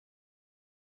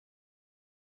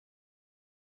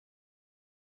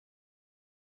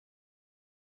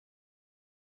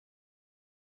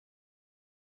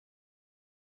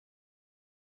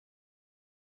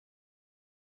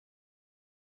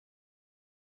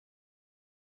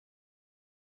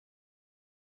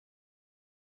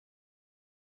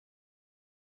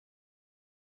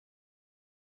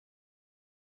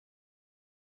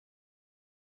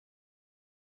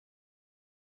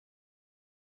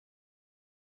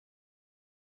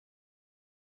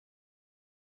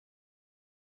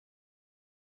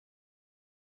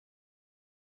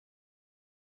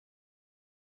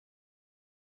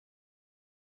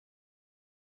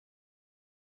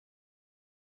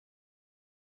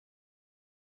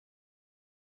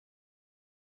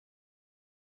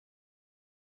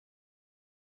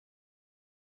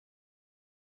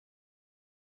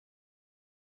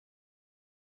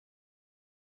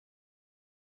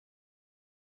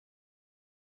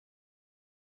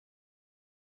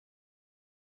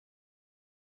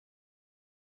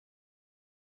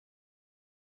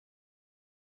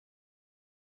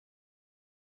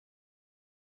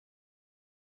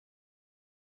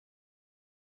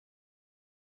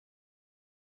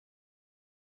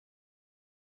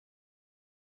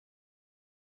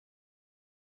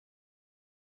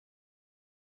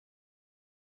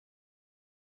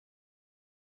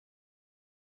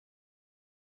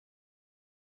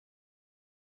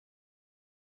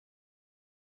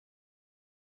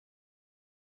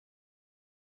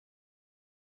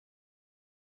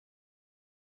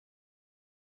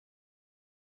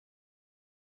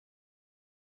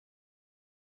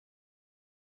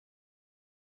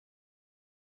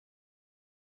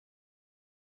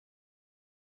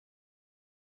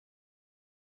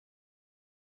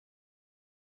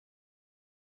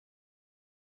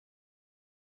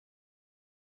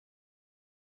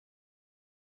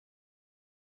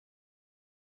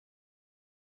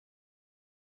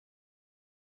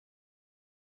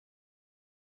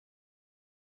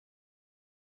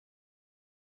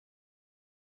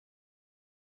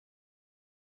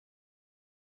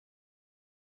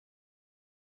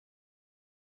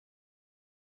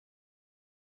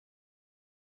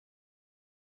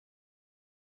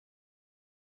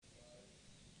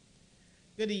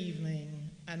Good evening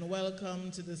and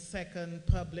welcome to the second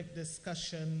public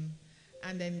discussion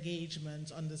and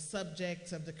engagement on the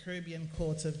subject of the Caribbean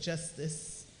Court of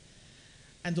Justice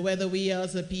and whether we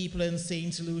as a people in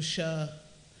St. Lucia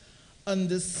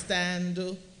understand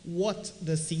what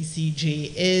the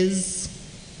CCJ is,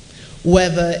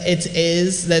 whether it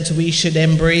is that we should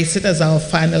embrace it as our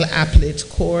final appellate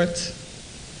court,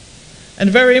 and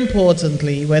very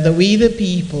importantly, whether we the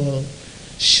people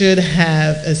should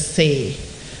have a say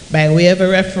by way of a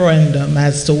referendum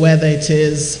as to whether it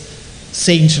is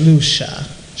St. Lucia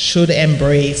should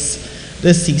embrace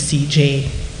the CCJ.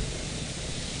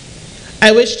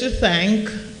 I wish to thank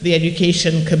the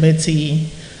Education Committee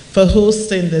for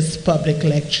hosting this public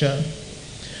lecture.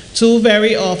 Too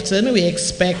very often we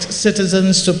expect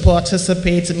citizens to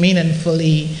participate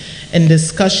meaningfully in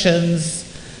discussions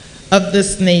of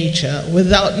this nature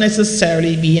without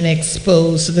necessarily being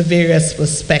exposed to the various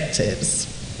perspectives.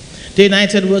 The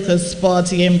United Workers'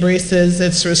 Party embraces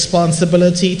its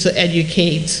responsibility to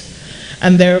educate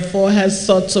and therefore has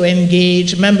sought to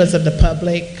engage members of the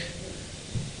public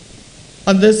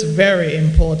on this very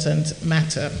important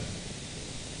matter.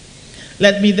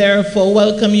 Let me therefore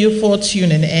welcome you for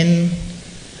tuning in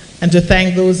and to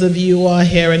thank those of you who are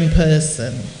here in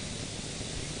person.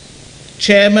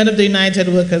 Chairman of the United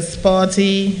Workers'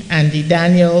 Party, Andy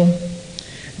Daniel,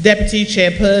 Deputy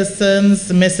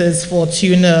Chairpersons, Mrs.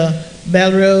 Fortuna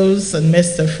Belrose and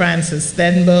Mr. Francis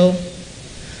Denbo,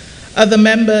 other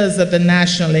members of the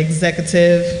National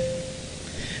Executive,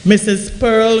 Mrs.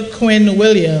 Pearl Quinn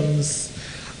Williams,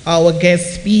 our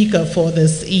guest speaker for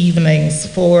this evening's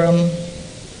forum,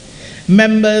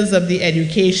 members of the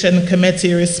Education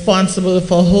Committee responsible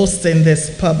for hosting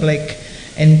this public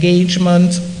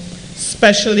engagement,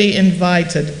 specially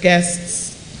invited guests,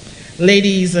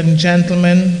 ladies and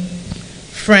gentlemen,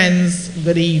 friends,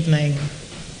 good evening.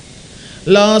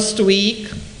 Last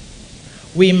week,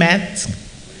 we met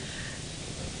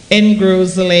in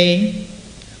Grosley,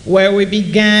 where we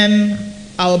began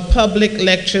our public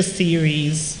lecture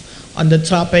series on the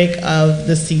topic of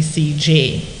the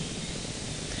CCJ.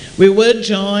 We were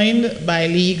joined by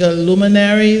legal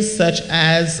luminaries such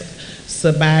as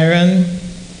Sir Byron,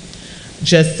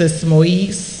 Justice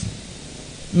Moise,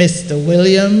 Mr.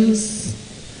 Williams,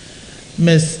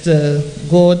 Mr.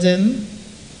 Gordon,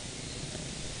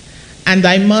 and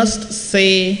I must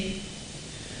say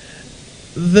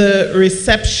the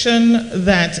reception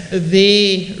that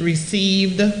they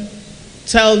received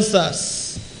tells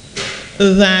us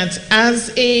that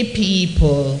as a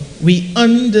people we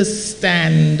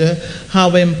understand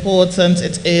how important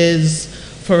it is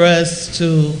for us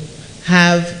to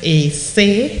have a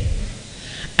say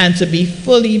and to be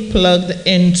fully plugged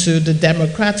into the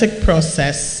democratic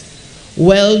process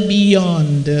well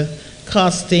beyond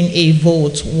casting a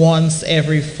vote once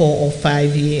every 4 or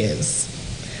 5 years.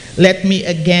 Let me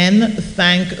again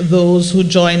thank those who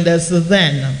joined us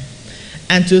then,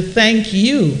 and to thank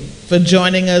you for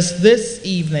joining us this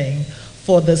evening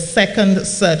for the second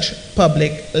such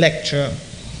public lecture.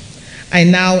 I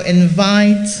now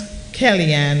invite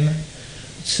Kellyanne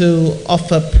to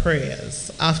offer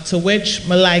prayers, after which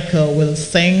Malika will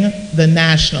sing the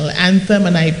national anthem,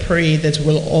 and I pray that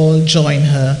we'll all join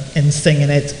her in singing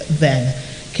it then.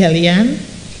 Kellyanne?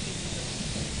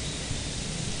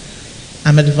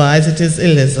 I'm advised it is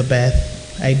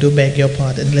Elizabeth. I do beg your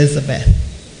pardon, Elizabeth.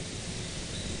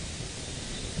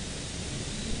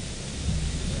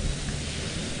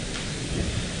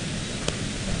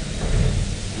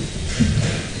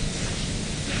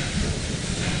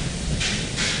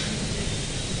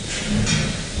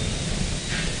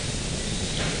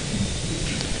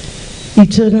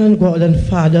 Eternal God and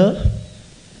Father,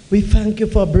 we thank you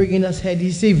for bringing us here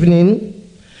this evening.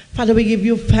 Father, we give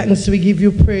you thanks, we give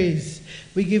you praise,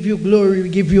 we give you glory, we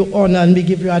give you honor, and we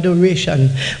give you adoration.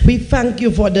 We thank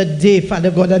you for the day,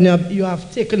 Father God, and you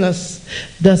have taken us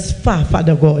thus far,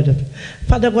 Father God.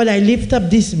 Father God, I lift up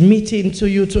this meeting to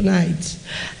you tonight.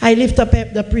 I lift up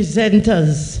the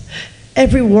presenters,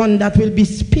 everyone that will be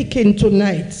speaking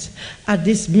tonight at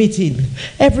this meeting,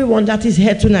 everyone that is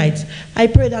here tonight. I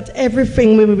pray that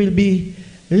everything we will be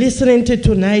listening to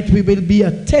tonight, we will be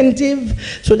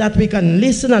attentive so that we can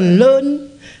listen and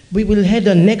learn. We will hear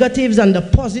the negatives and the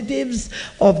positives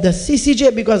of the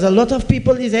CCJ, because a lot of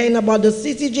people is hearing about the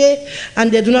CCJ and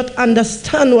they do not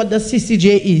understand what the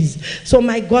CCJ is. So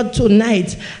my God,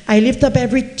 tonight, I lift up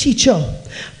every teacher,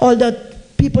 all the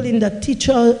people in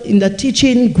the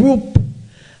teaching group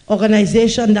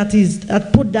organization that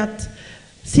put that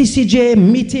CCJ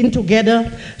meeting together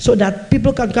so that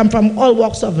people can come from all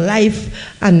walks of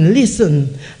life and listen.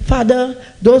 Father,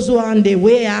 those who are on their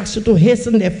way, I ask you to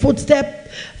hasten their footsteps.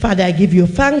 Father, I give you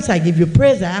thanks, I give you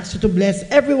praise. I ask you to bless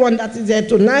everyone that is here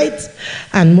tonight.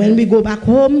 And when we go back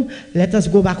home, let us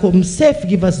go back home safe.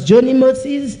 Give us journey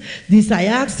mercies. This I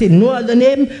ask in no other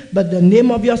name but the name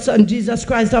of your Son, Jesus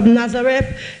Christ of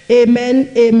Nazareth.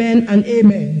 Amen, amen, and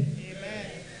amen.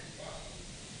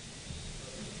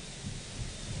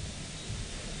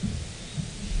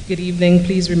 Good evening.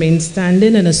 Please remain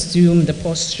standing and assume the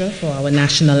posture for our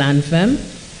national anthem.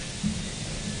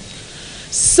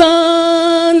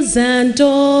 Sons and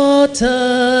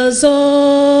daughters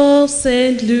of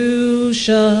St.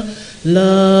 Lucia,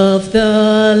 love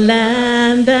the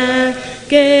land that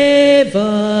gave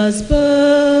us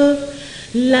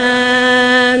birth,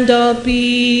 land of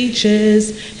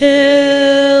beaches,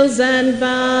 hills and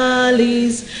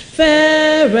valleys,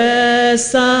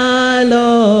 fairest isle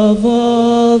of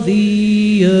all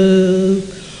the earth.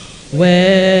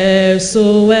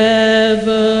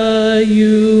 Wheresoever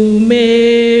you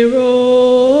may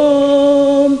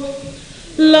roam,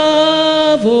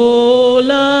 love, oh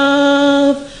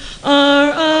love,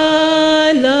 our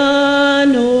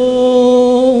island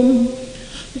home.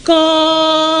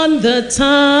 Gone the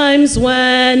times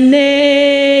when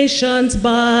nations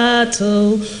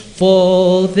battle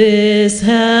for this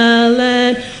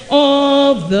Helen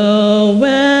of the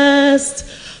West.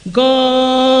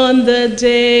 Gone the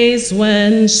days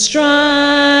when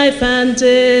strife and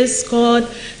discord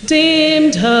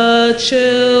dimmed her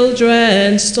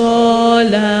children's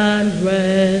toil and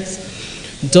rest.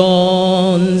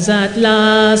 Dawns at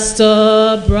last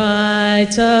a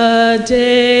brighter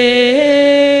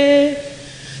day,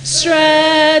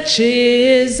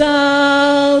 stretches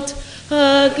out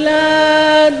a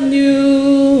glad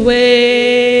new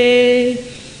way.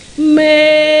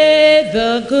 May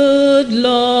the good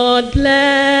Lord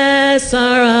bless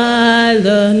our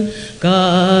island,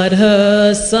 guard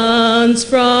her sons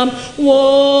from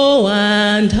woe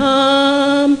and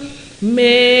harm.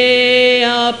 May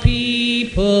our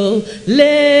people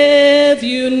live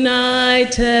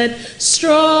united,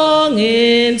 strong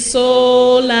in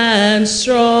soul and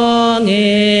strong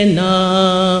in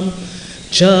arm.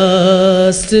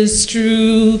 Justice,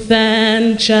 truth,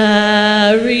 and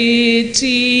charity,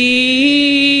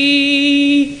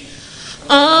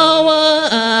 our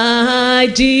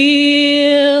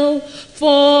ideal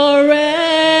forever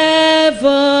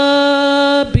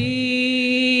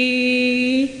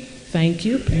be. Thank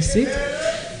you. Please sit.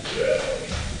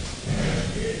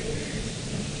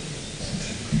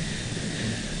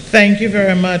 Thank you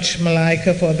very much,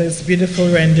 Malaika, for this beautiful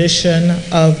rendition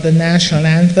of the national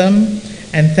anthem.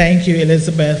 And thank you,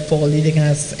 Elizabeth, for leading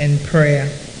us in prayer.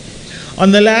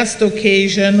 On the last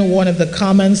occasion, one of the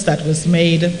comments that was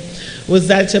made was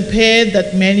that it appeared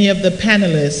that many of the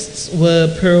panelists were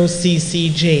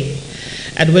pro-CCJ,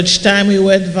 at which time we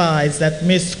were advised that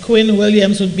Ms. Quinn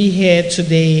Williams would be here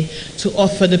today to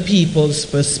offer the people's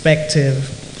perspective.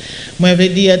 Moi veux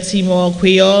dire Timor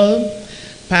Creole,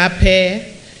 pape,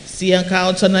 si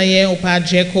encore tonayen ou pas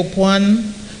Jekopon,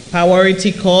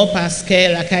 priority call parce que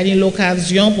la cani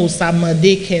l'occasion pour ça me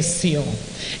des questions.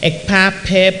 Et pas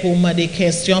peur pour me des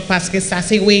questions parce que ça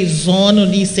c'est raison nous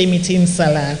dit ces meetings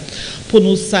ça là pour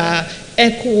nous ça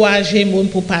encourager moun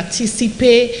pour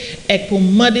participer et pour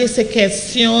demander ces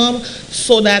questions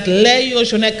so that les yo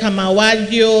journée camarade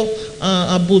yo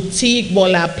en boutique bon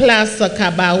la place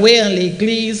cabaret en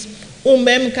l'église ou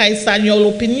même quand ça y a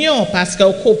l'opinion parce que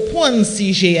au comprendre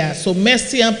si j'ai so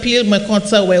merci en pile me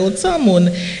content ouais autant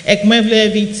monde et que me voulais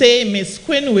inviter Miss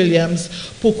Quinn Williams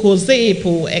pour causer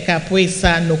pour et après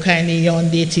ça nous ayons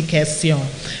des questions.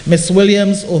 Miss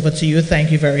Williams, over to you.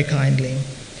 Thank you very kindly.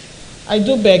 I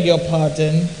do beg your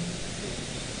pardon.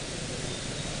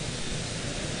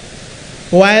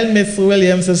 While Miss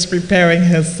Williams is preparing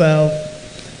herself,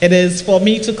 it is for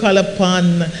me to call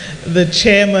upon the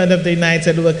chairman of the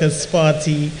United Workers'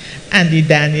 Party, Andy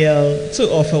Daniel,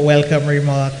 to offer welcome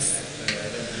remarks.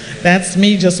 That's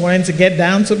me just wanting to get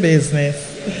down to business.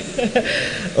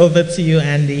 Over to you,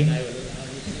 Andy.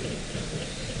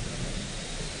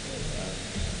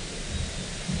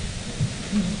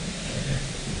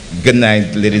 Good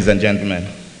night, ladies and gentlemen.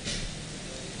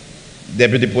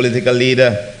 Deputy Political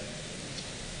Leader,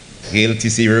 Gail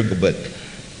T.C. Rugubert,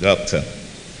 Doctor.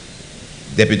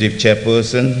 Deputy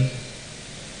Chairperson,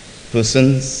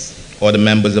 persons, or the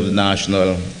members of the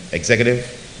National Executive,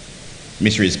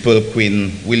 Mrs. Pearl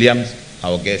Quinn Williams,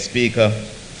 our guest speaker,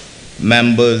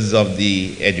 members of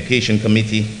the Education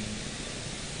Committee,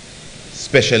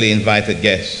 specially invited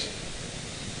guests.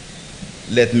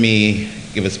 Let me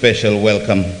give a special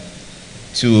welcome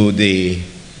to the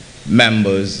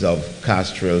members of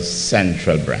Castrol's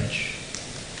Central Branch.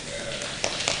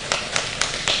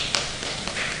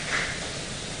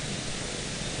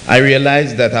 I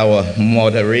realize that our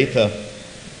moderator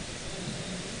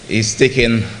is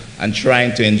taking and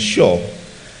trying to ensure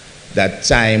that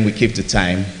we keep to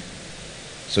time.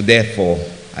 So therefore,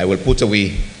 I will put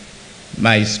away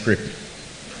my script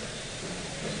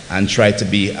and try to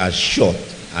be as short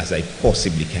as I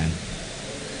possibly can.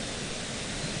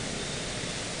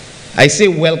 I say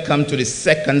welcome to the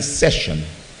second session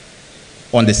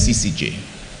on the CCJ.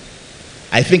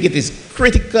 I think it is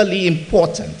critically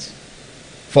important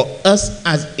for us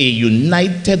as a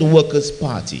united workers'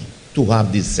 party to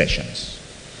have these sessions.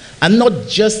 And not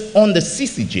just on the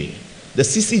CCJ. The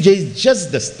CCJ is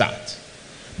just the start.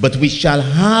 But we shall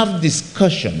have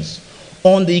discussions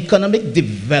on the economic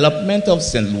development of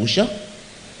St. Lucia.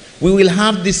 We will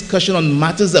have discussion on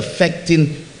matters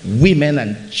affecting women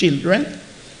and children.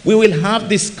 We will have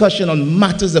discussion on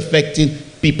matters affecting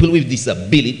people with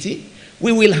disability.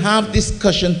 We will have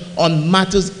discussion on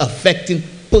matters affecting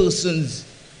persons,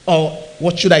 or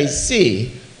what should I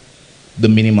say, the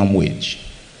minimum wage.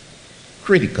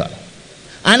 Critical.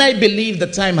 And I believe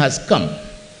the time has come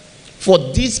for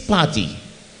this party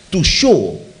to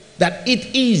show that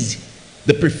it is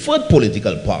the preferred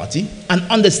political party and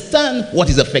understand what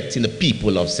is affecting the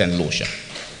people of St. Lucia.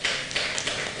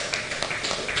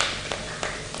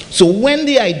 So when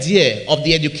the idea of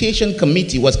the Education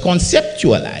Committee was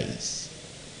conceptualized,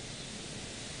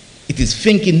 it is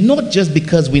thinking not just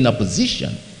because we're in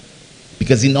opposition,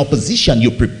 because in opposition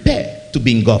you prepare to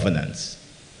be in governance.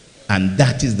 And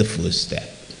that is the first step.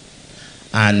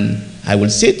 And I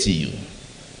will say to you,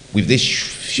 with these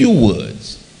few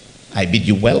words, I bid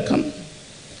you welcome,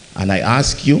 and I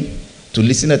ask you to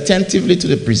listen attentively to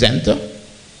the presenter.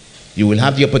 You will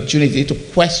have the opportunity to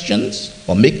questions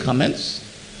or make comments,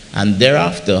 and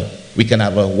thereafter we can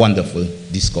have a wonderful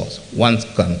discourse. One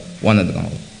and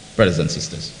all, brothers and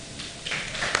sisters.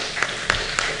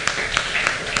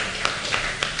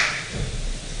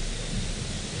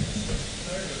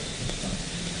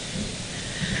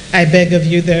 I beg of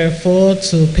you, therefore,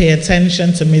 to pay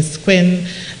attention to Ms. Quinn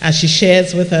as she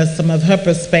shares with us some of her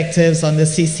perspectives on the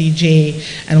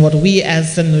CCJ and what we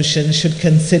as St. Lucians should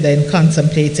consider in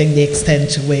contemplating the extent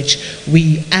to which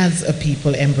we as a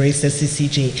people embrace the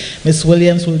CCJ. Ms.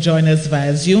 Williams will join us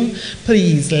via Zoom.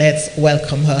 Please, let's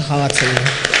welcome her heartily.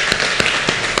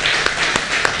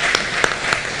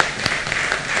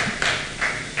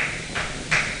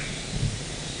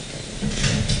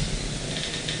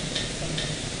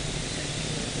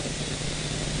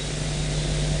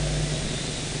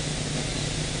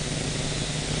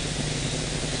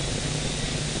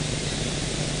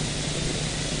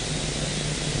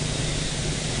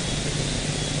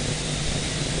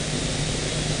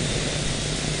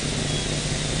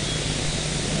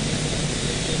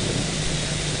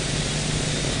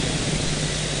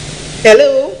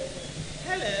 Hello.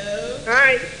 Hello.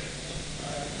 Hi.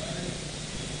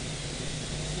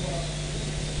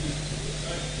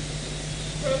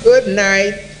 Good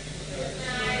night.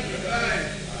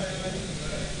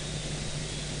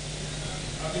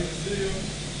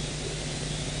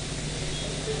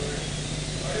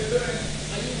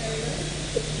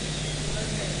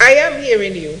 I am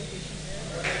hearing you.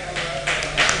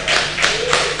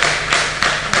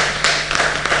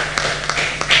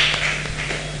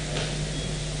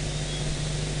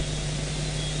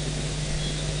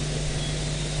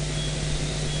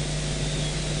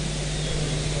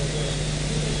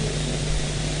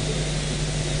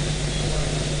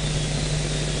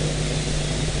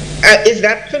 Is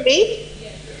that for me?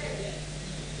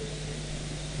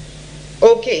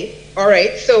 Okay, all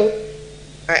right. So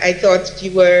I thought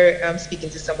you were speaking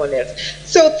to someone else.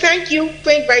 So thank you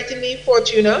for inviting me,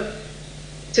 Fortuna,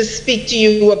 to speak to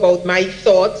you about my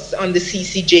thoughts on the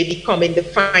CCJ becoming the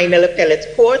final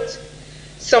appellate court.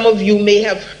 Some of you may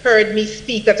have heard me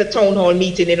speak at a town hall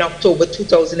meeting in October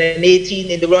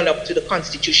 2018 in the run-up to the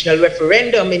constitutional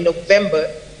referendum in November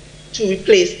to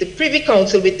replace the Privy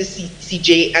Council with the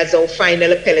CCJ as our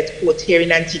final appellate court here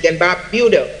in Antigua and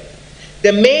Barbuda.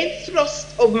 The main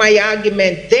thrust of my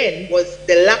argument then was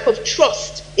the lack of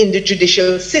trust in the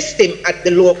judicial system at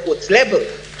the lower courts level.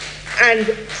 And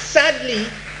sadly,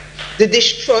 the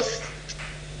distrust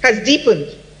has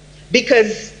deepened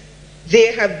because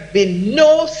there have been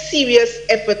no serious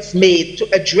efforts made to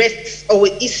address our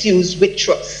issues with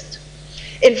trust.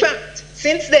 In fact,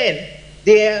 since then,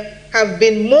 there have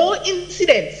been more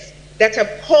incidents that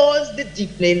have caused the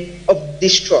deepening of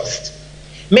distrust.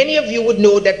 Many of you would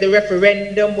know that the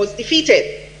referendum was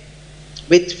defeated.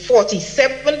 with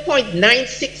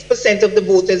 47.96% of the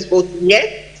voters voting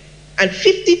yes and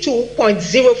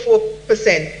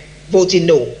 52.04% voting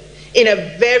no, in a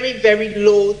very, very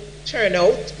low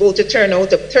voter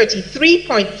turnout of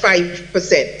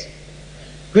 33.5%.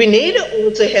 Grenada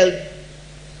also held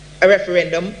a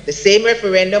referendum, the same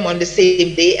referendum on the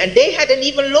same day, and they had an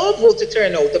even lower voter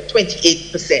turnout of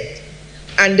 28%.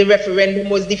 And the referendum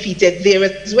was defeated there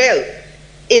as well.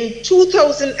 In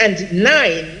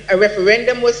 2009, a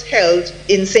referendum was held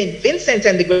in St. Vincent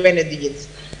and the Grenadines,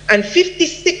 and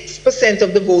 56%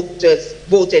 of the voters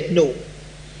voted no.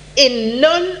 In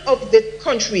none of the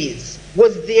countries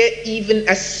was there even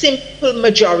a simple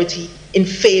majority in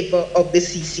favor of the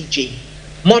CCJ,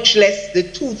 much less the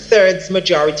 2/3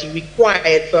 majority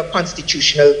required for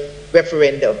constitutional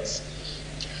referendums.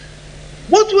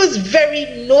 What was very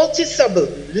noticeable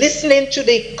listening to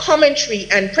the commentary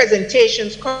and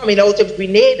presentations coming out of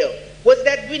Grenada was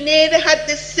that Grenada had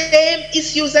the same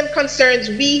issues and concerns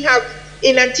we have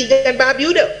in Antigua and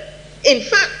Barbuda. In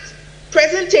fact,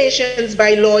 presentations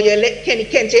by lawyer Kenny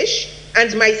Kentish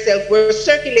and myself were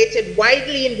circulated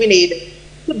widely in Grenada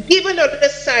to give another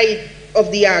side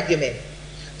of the argument.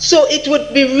 So it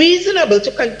would be reasonable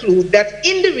to conclude that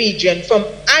in the region, from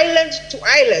island to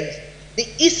island, the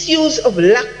issues of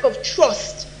lack of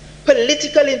trust,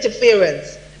 political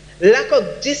interference, lack of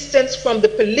distance from the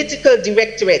political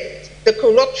directorate, the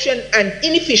corruption and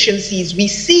inefficiencies we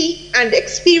see and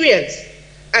experience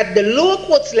at the lower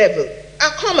courts level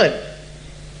are common.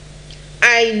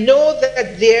 I know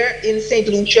that there in St.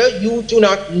 Lucia, you do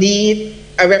not need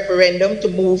a referendum to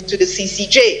move to the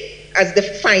CCJ as the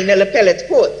final appellate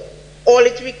court. All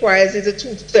it requires is a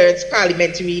 2/3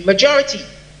 parliamentary majority.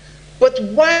 But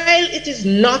while it is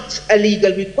not a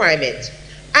legal requirement,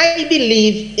 I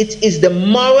believe it is the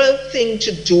moral thing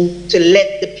to do to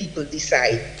let the people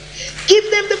decide. Give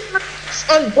them the facts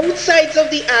on both sides of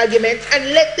the argument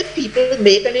and let the people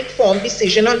make an informed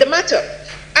decision on the matter.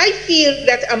 I feel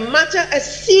that a matter as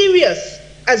serious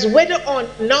as whether or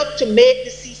not to make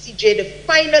the CCJ the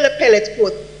final appellate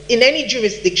court in any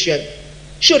jurisdiction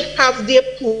should have the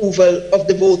approval of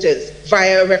the voters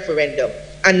via a referendum,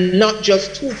 and not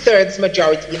just 2/3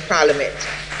 majority in Parliament.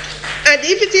 And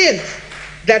if it is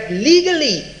that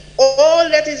legally all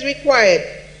that is required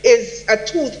is a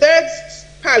 2/3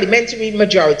 parliamentary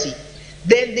majority,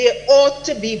 then there ought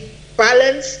to be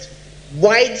balanced,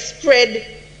 widespread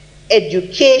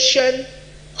education,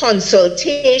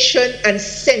 consultation, and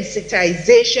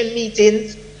sensitization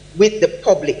meetings with the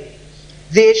public.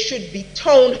 There should be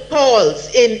town halls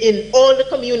in all the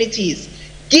communities,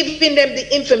 giving them the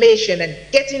information and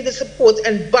getting the support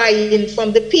and buy-in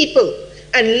from the people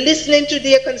and listening to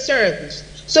their concerns,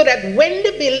 so that when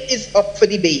the bill is up for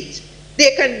debate,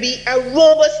 there can be a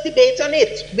robust debate on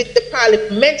it with the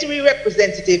parliamentary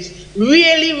representatives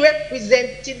really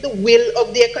representing the will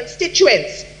of their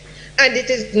constituents. And it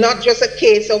is not just a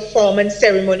case of form and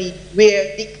ceremony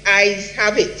where the ayes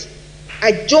have it.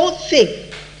 I don't think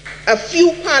a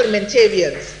few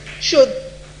parliamentarians should,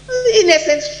 in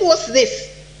essence, force this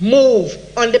move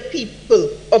on the people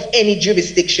of any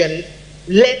jurisdiction.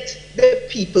 Let the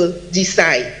people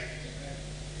decide.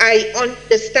 I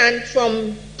understand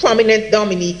from prominent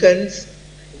Dominicans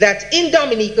that in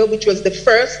Dominica, which was the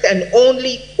first and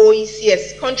only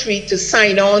OECS country to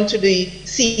sign on to the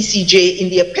CCJ in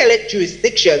the appellate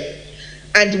jurisdiction,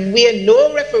 and where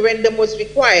no referendum was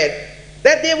required,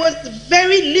 that there was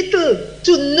very little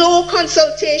to no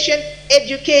consultation,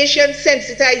 education,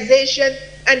 sensitization,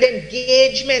 and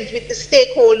engagement with the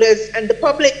stakeholders and the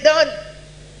public done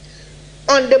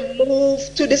on the move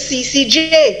to the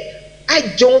CCJ. I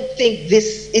don't think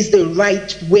this is the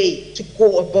right way to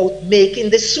go about making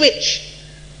the switch.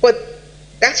 But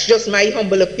that's just my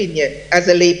humble opinion as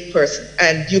a lay person,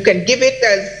 and you can give it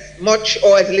as much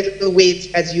or as little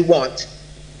weight as you want.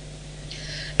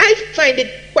 I find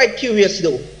it quite curious,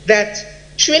 though, that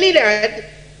Trinidad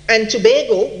and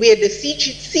Tobago, where the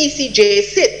CCJ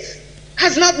sits,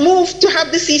 has not moved to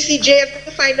have the CCJ as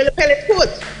the final appellate court.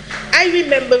 I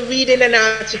remember reading an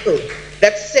article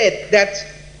that said that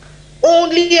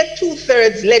only a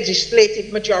 2/3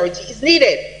 legislative majority is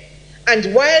needed.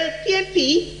 And while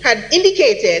PNP had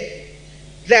indicated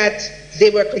that they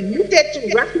were committed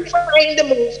to ratifying the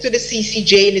move to the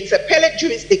CCJ in its appellate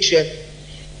jurisdiction,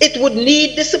 it would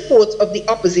need the support of the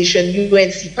opposition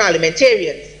UNC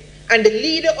parliamentarians. And the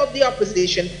leader of the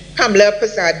opposition, Kamla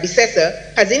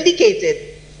Persad-Bissessar, has indicated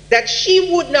that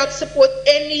she would not support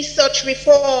any such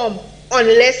reform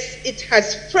unless it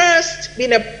has first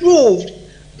been approved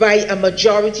by a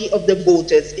majority of the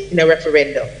voters in a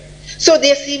referendum. So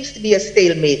there seems to be a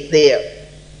stalemate there.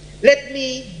 let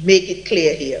me make it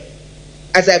clear here.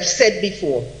 As I've said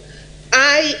before,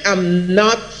 I am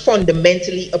not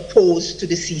fundamentally opposed to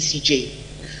the CCJ.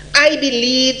 I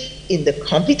believe in the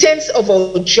competence of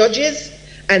our judges,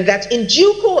 and that in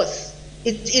due course,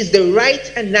 it is the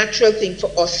right and natural thing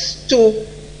for us to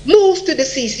move to the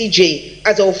CCJ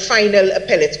as our final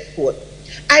appellate court.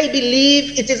 I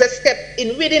believe it is a step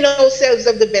in ridding ourselves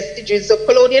of the vestiges of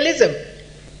colonialism.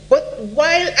 But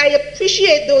while I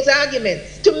appreciate those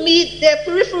arguments, to me they're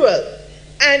peripheral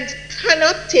and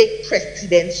cannot take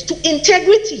precedence to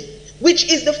integrity, which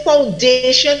is the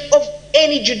foundation of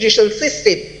any judicial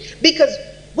system. Because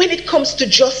when it comes to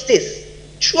justice,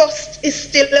 trust is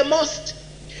still a must.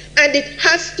 And it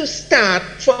has to start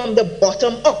from the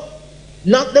bottom up,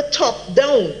 not the top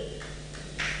down.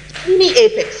 Any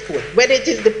apex court, whether it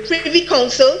is the Privy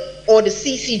Council or the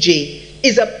CCJ,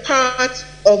 is a part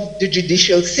of the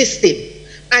judicial system.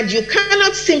 And you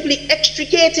cannot simply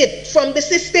extricate it from the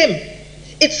system.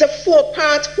 It's a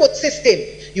four-part court system.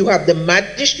 You have the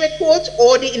magistrate court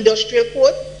or the industrial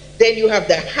court, then you have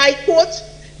the High Court,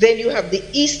 then you have the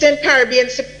Eastern Caribbean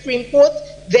Supreme Court,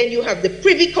 then you have the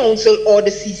Privy Council or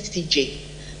the CCJ.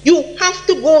 You have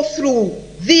to go through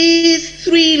these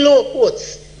three lower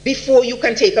courts before you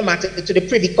can take a matter to the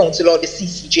Privy Council or the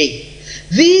CCJ.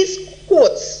 These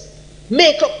courts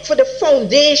make up for the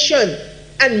foundation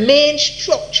and main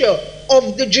structure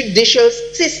of the judicial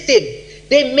system.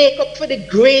 They make up for the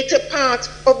greater part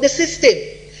of the system.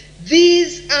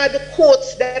 These are the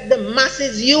courts that the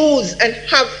masses use and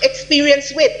have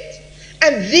experience with.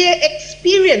 And their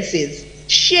experiences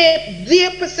shape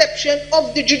their perception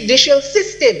of the judicial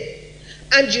system.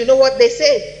 And you know what they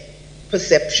say?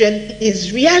 Perception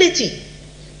is reality.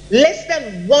 Less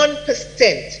than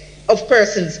 1% of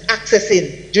persons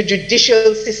accessing the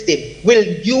judicial system will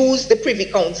use the Privy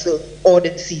Council or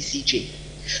the CCJ.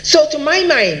 So to my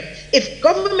mind, if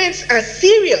governments are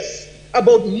serious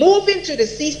about moving to the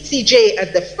CCJ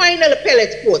as the final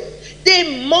appellate court,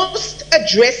 they must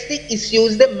address the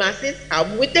issues the masses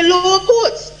have with the lower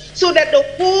courts so that the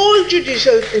whole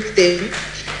judicial system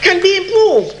can be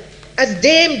improved. As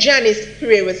Dame Janice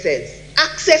Pereira says,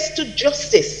 access to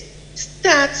justice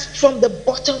starts from the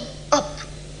bottom up.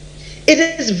 It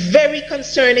is very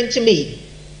concerning to me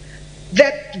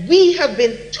that we have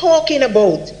been talking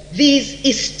about these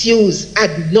issues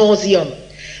ad nauseum,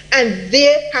 and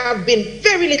there have been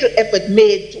very little effort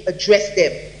made to address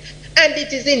them. And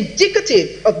it is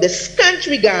indicative of the scant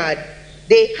regard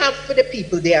they have for the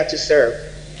people they are to serve.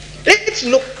 Let's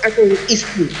look at the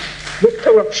issue with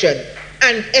corruption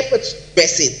and efforts to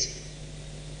address it.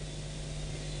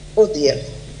 Oh dear.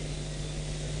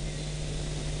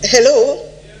 Hello?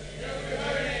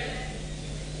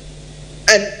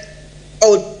 And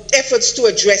our efforts to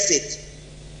address it.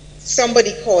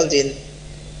 Somebody called in.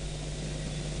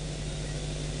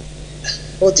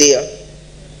 Oh dear.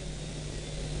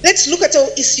 Let's look at our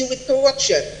issue with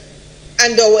corruption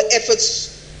and our efforts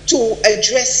to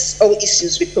address our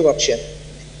issues with corruption.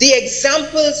 The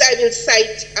examples I will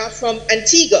cite are from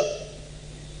Antigua,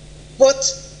 but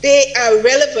they are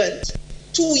relevant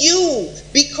to you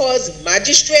because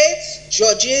magistrates,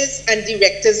 judges, and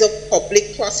directors of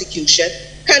public prosecution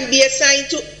can be assigned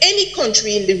to any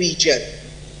country in the region.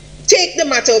 Take the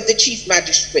matter of the chief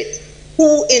magistrate,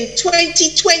 who in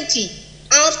 2020,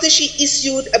 after she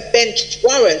issued a bench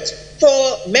warrant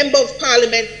for Member of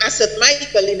Parliament Asad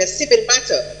Michael in a civil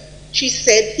matter, she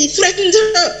said he threatened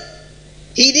her.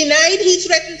 He denied he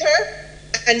threatened her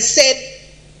and said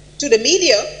to the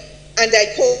media, and I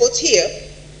quote here,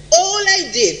 "All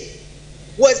I did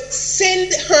was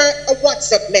send her a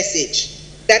WhatsApp message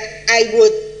that I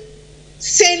would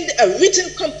send a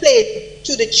written complaint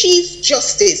to the Chief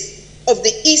Justice of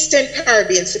the Eastern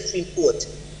Caribbean Supreme Court,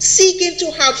 seeking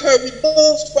to have her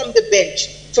removed from the bench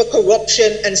for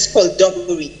corruption and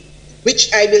skullduggery,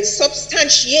 which I will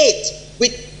substantiate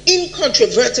with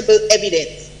incontrovertible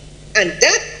evidence." And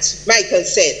that, Michael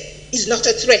said, is not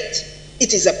a threat.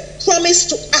 It is a promise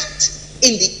to act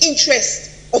in the interest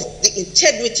of the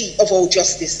integrity of our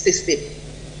justice system.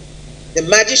 The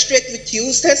magistrate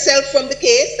recused herself from the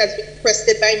case as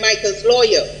requested by Michael's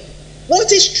lawyer. What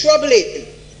is troubling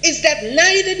is that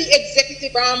neither the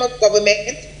executive arm of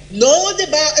government nor the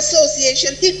Bar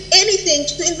Association did anything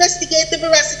to investigate the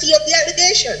veracity of the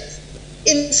allegations.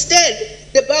 Instead,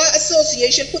 the Bar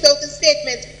Association put out a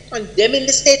statement condemning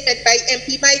the statement by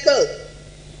MP Michael.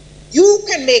 You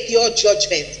can make your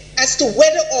judgment as to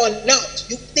whether or not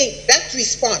you think that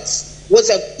response was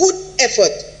a good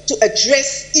effort to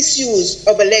address issues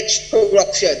of alleged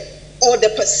corruption or the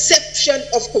perception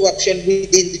of corruption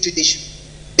within the judiciary.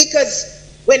 Because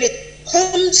when it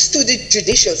comes to the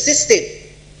judicial system,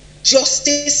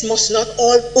 justice must not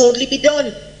only be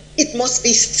done, it must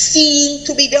be seen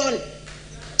to be done.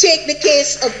 Take the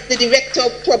case of the Director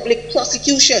of Public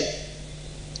Prosecution,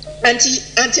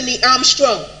 Anthony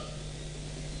Armstrong,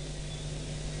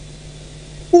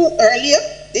 who earlier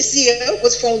this year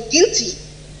was found guilty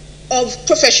of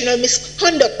professional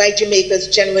misconduct by Jamaica's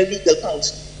General Legal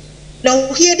Counsel.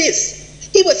 Now hear this.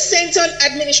 He was sent on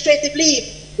administrative leave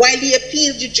while he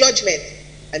appealed the judgment.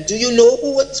 And do you know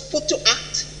who was put to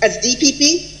act as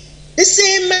DPP? The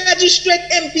same magistrate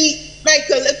MP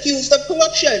Michael accused of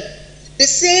corruption. The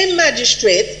same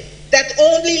magistrate that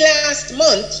only last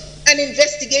month an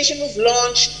investigation was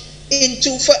launched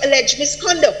into for alleged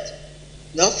misconduct.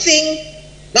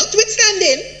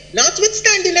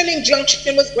 Notwithstanding an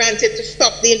injunction was granted to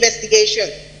stop the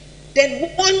investigation, then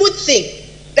one would think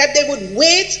that they would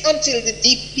wait until the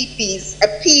DPP's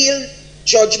appeal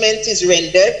judgment is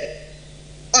rendered,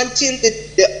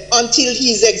 until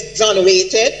he's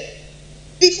exonerated,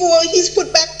 before he's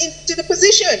put back into the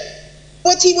position.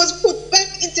 But he was put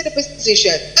back into the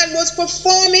position and was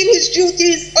performing his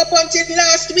duties up until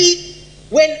last week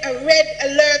when a red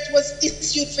alert was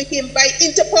issued for him by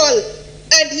Interpol,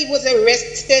 and he was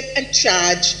arrested and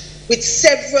charged with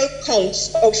several counts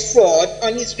of fraud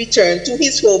on his return to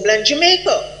his homeland,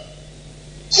 Jamaica.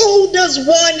 How does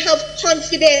one have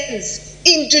confidence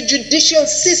in the judicial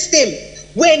system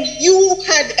when you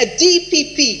had a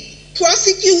DPP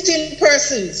prosecuting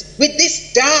persons with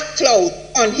this dark cloud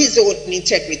on his own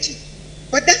integrity?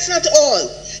 But that's not all.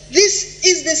 This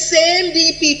is the same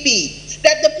DPP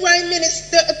that the Prime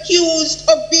Minister accused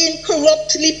of being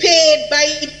corruptly paid by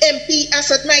MP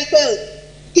Assad Michael.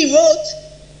 He wrote,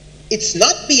 "It's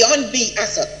not beyond me,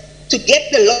 Assad, to get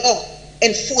the law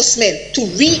enforcement to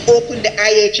reopen the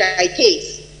IHI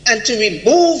case and to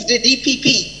remove the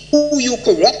DPP who you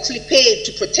corruptly paid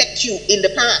to protect you in the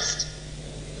past."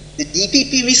 The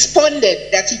DPP responded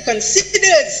that he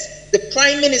considers the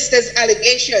Prime Minister's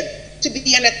allegation to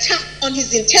be an attack on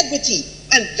his integrity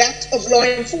and that of law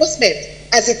enforcement,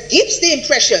 as it gives the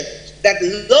impression that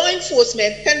law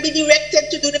enforcement can be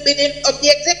directed to do the bidding of the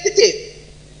executive.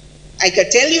 I can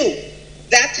tell you,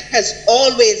 that has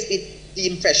always been the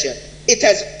impression. It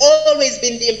has always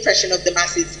been the impression of the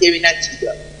masses here in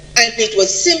Antigua, and it was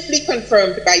simply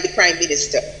confirmed by the Prime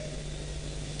Minister.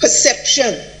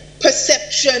 Perception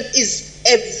is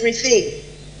everything.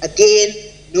 Again,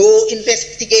 no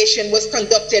investigation was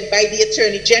conducted by the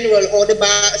Attorney General or the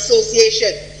Bar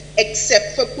Association,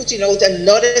 except for putting out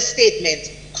another statement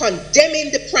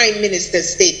condemning the Prime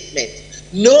Minister's statement.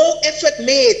 No effort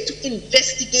made to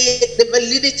investigate the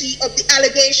validity of the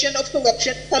allegation of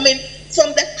corruption coming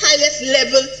from the highest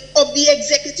level of the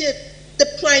executive, the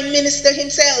Prime Minister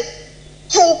himself.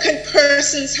 How can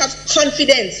persons have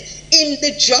confidence in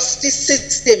the justice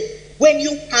system when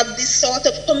you have this sort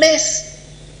of mess?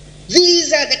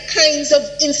 These are the kinds of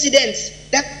incidents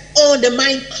that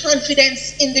undermine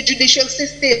confidence in the judicial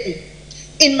system.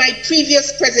 In my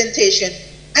previous presentation,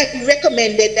 I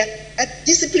recommended that a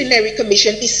disciplinary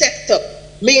commission be set up,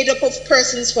 made up of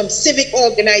persons from civic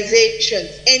organizations,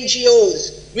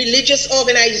 NGOs, religious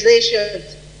organizations,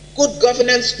 good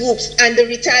governance groups, and the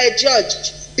retired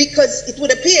judge, because it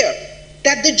would appear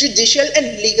that the Judicial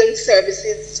and Legal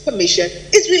Services Commission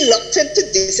is reluctant to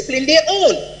discipline their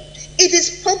own. It is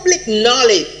public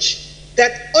knowledge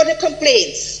that other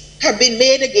complaints have been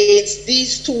made against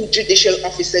these two judicial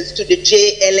officers to the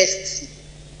JLSC,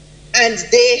 and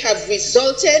they have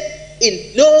resulted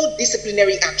in no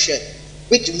disciplinary action,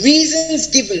 with reasons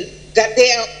given that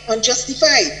they are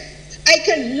unjustified. I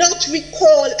cannot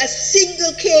recall a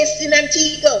single case in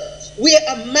Antigua where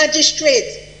a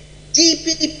magistrate,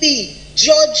 DPP,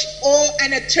 judge, or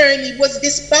an attorney was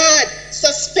disbarred,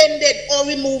 suspended, or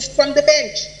removed from the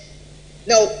bench.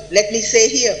 Now, let me say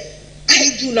here,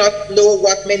 I do not know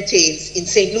what maintains in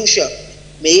St. Lucia.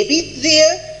 Maybe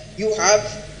there you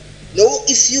have no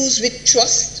issues with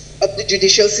trust of the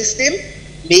judicial system.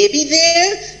 Maybe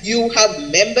there you have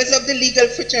members of the legal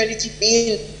fraternity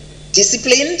being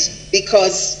disciplined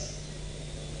because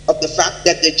of the fact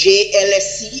that the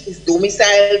JLSC is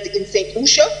domiciled in St.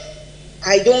 Lucia.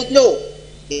 I don't know.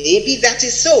 Maybe that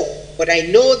is so. But I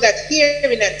know that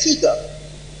here in Antigua,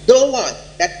 no one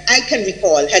that I can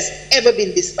recall has ever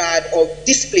been disbarred or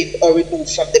disciplined or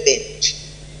removed from the bench.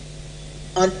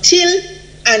 Until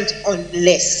and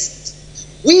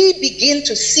unless we begin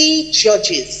to see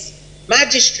judges,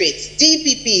 magistrates,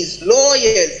 DPPs,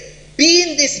 lawyers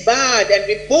being disbarred and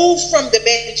removed from the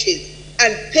benches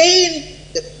and paying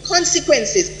the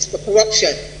consequences for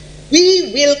corruption,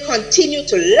 we will continue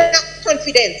to lack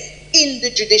confidence in the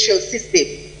judicial system.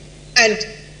 and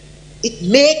it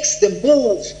makes the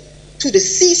move to the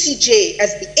CCJ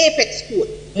as the apex court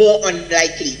more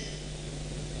unlikely.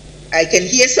 I can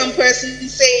hear some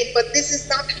persons saying, but this is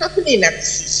not happening at the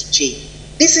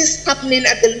CCJ. This is happening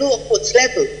at the lower courts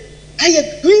level. I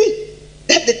agree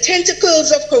that the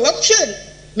tentacles of corruption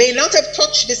may not have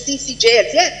touched the CCJ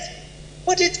as yet,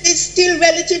 but it is still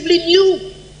relatively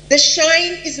new. The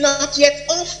shine is not yet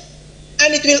off,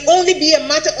 and it will only be a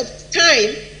matter of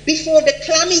time before the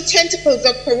clammy tentacles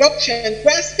of corruption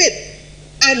grasp it,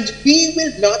 and we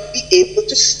will not be able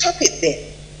to stop it then.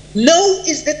 Now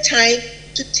is the time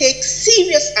to take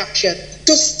serious action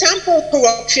to stamp out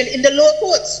corruption in the lower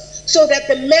courts, so that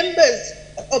the members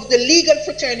of the legal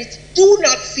fraternity do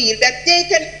not feel that they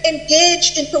can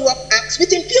engage in corrupt acts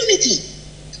with impunity.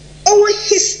 Our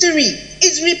history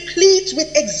is replete with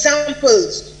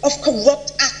examples of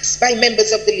corrupt acts by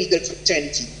members of the legal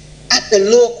fraternity at the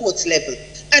lower courts level.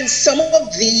 And some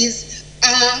of these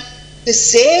are the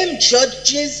same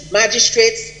judges,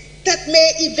 magistrates that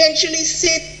may eventually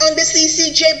sit on the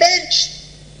CCJ bench.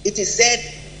 It is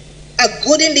said a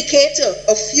good indicator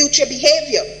of future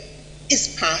behavior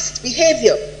is past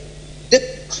behavior. The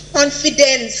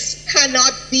confidence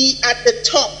cannot be at the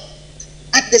top,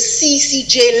 at the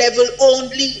CCJ level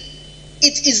only.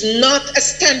 It is not a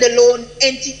standalone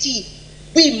entity.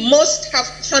 We must have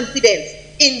confidence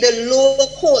in the lower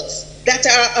courts that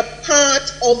are a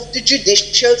part of the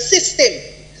judicial system.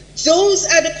 Those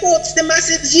are the courts the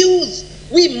masses use.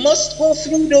 We must go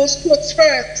through those courts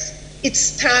first. It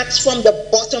starts from the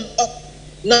bottom up,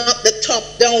 not the top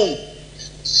down.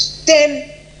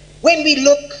 Then, when we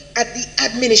look at the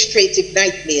administrative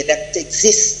nightmare that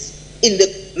exists in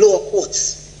the lower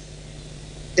courts,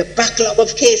 the backlog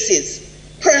of cases,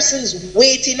 persons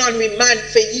waiting on remand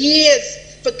for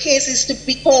years for cases to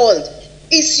be called,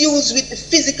 issues with the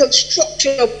physical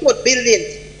structure of court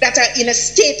buildings that are in a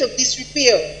state of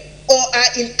disrepair or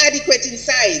are inadequate in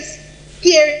size.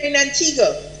 Here in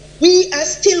Antigua, we are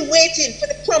still waiting for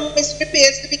the promised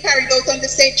repairs to be carried out on the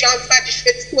St. John's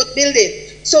Magistrates Court building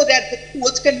so that the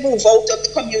court can move out of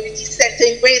the community center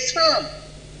in Grace Farm.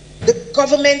 The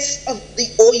governments of the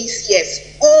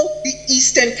OECS or the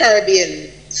Eastern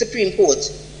Caribbean Supreme Court,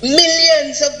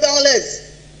 millions of dollars.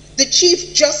 The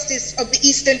Chief Justice of the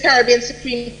Eastern Caribbean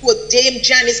Supreme Court, Dame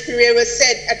Janice Pereira,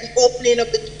 said at the opening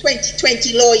of the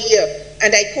 2020 law year,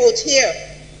 and I quote here,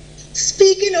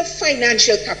 "Speaking of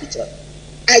financial capital,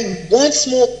 I once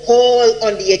more call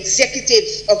on the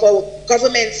executives of our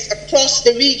governments across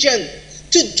the region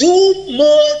to do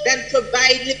more than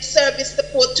provide lip service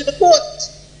support to the court.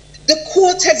 The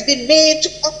court has been made to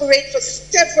operate for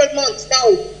several months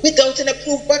now without an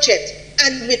approved budget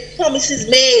and with promises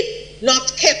made,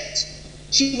 not kept."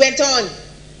 She went on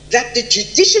that the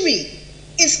judiciary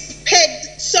is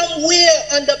pegged somewhere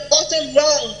on the bottom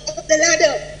rung of the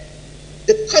ladder.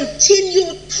 The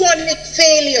continued chronic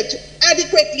failure to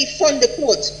adequately fund the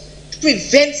court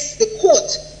prevents the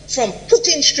court from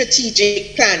putting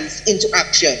strategic plans into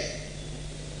action.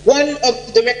 One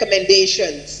of the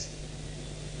recommendations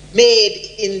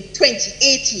made in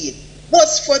 2018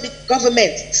 was for the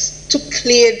government to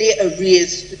clear their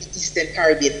arrears to the Eastern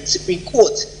Caribbean Supreme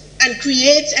Court and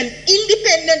create an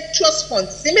independent trust fund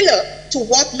similar to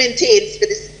what maintains for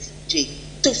the CCJ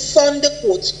to fund the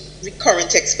court's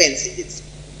recurrent expenses.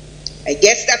 I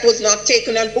guess that was not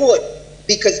taken on board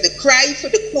because the cry for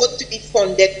the court to be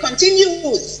funded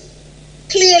continues.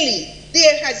 Clearly,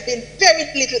 there has been very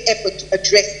little effort to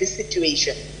address this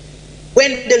situation.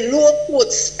 When the lower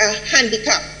courts are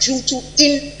handicapped due to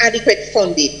inadequate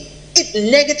funding,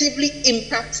 it negatively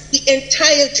impacts the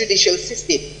entire judicial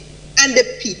system and the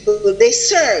people they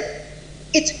serve.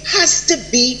 It has to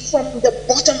be from the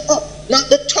bottom up, not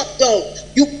the top down.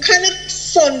 You cannot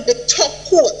fund the top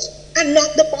court and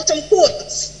not the bottom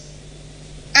courts.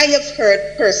 I have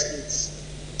heard persons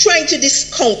trying to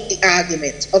discount the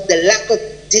argument of the lack of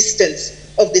distance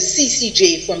of the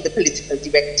CCJ from the political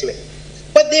directorate.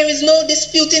 But there is no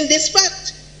disputing this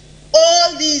fact.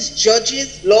 All these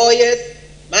judges, lawyers,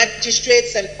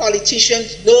 magistrates, and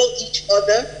politicians know each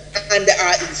other and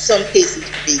are in some cases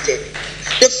related.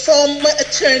 The former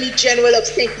Attorney General of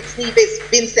St. Kitts Nevis,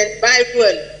 Vincent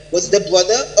Byron, was the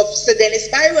brother of Sir Dennis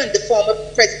Byron, the former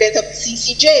president of the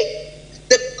CCJ.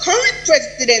 The current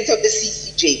president of the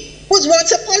CCJ was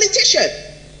once a politician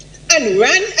and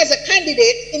ran as a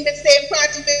candidate in the same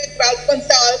party with Ralph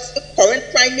Gonsalves, the current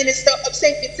Prime Minister of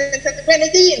St. Vincent and the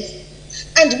Grenadines.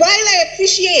 And while I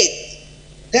appreciate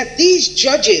that these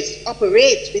judges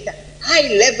operate with a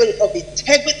high level of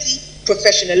integrity,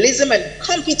 professionalism, and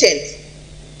competence,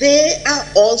 they are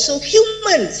also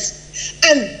humans.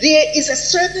 And there is a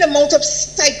certain amount of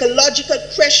psychological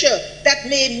pressure that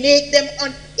may make them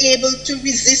unable to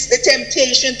resist the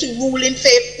temptation to rule in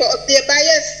favor of their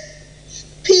bias.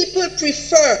 People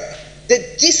prefer the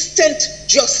distant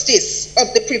justice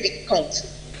of the Privy Council.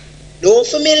 No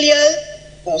familial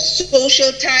or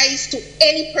social ties to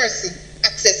any person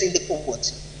accessing the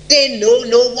court. They know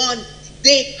no one.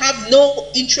 They have no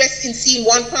interest in seeing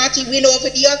one party win over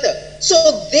the other. So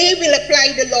they will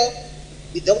apply the law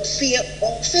without fear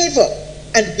or favor.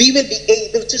 And we will be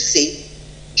able to say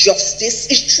justice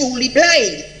is truly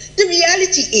blind. The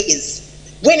reality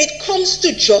is, when it comes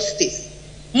to justice,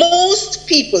 most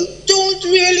people don't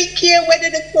really care whether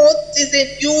the court is in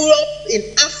Europe, in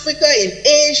Africa, in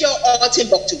Asia, or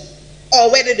Timbuktu,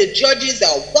 or whether the judges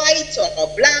are white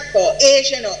or black or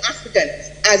Asian or African.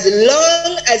 As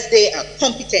long as they are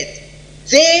competent,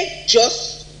 they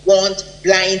just want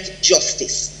blind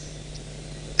justice.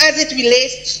 As it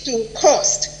relates to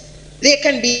cost, there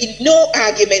can be no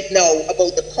argument now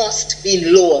about the cost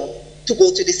being lower to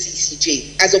go to the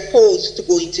CCJ as opposed to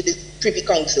going to the Privy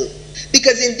Council.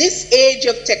 Because in this age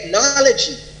of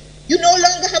technology, you no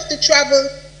longer have to travel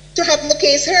to have your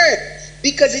case heard,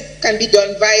 because it can be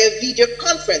done via video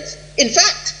conference. In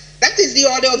fact, that is the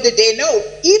order of the day now,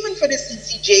 even for the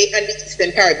CCJ and the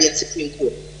Eastern Caribbean Supreme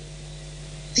Court.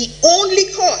 The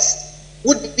only cost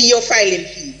would be your filing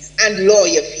fees and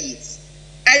lawyer fees.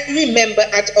 I remember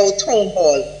at our town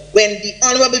hall when the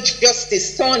Honorable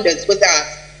Justice Saunders was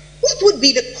asked, what would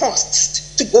be the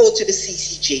cost to go to the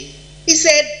CCJ? He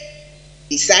said,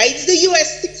 besides the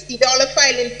US $60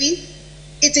 filing fee,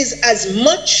 it is as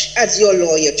much as your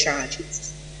lawyer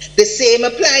charges. The same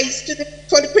applies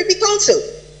for the Privy Council.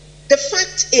 The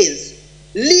fact is,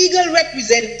 legal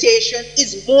representation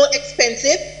is more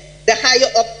expensive the higher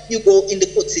up you go in the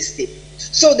court system.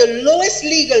 So the lowest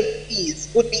legal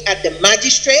fees would be at the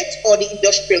magistrate or the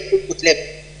industrial court level,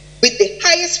 with the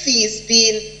highest fees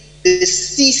being the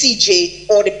CCJ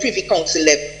or the Privy Council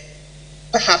level.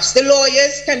 Perhaps the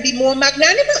lawyers can be more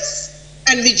magnanimous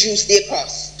and reduce their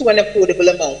costs to an affordable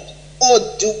amount, or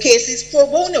do cases pro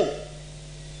bono.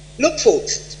 Look,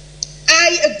 folks,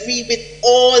 I agree with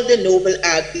all the noble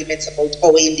arguments about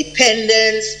our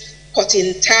independence,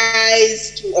 cutting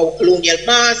ties to our colonial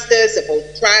masters, about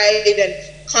pride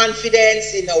and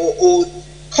confidence in our own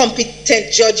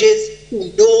competent judges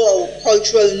who know our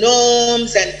cultural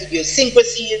norms and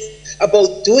idiosyncrasies,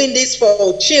 about doing this for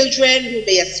our children who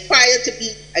may aspire to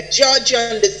be a judge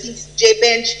on the CCJ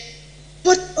bench.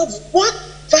 But of what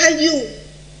value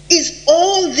is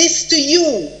all this to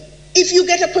you if you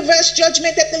get a perverse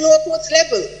judgment at the lower courts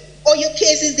level, or your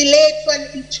case is delayed for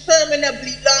an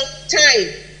interminably long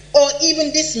time, or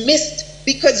even dismissed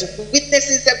because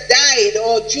witnesses have died,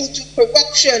 or due to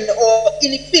corruption or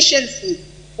inefficiency?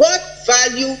 What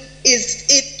value is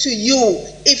it to you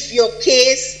if your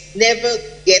case never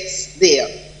gets there?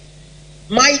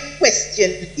 My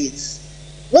question is,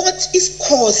 what is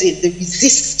causing the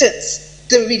resistance,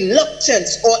 the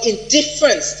reluctance or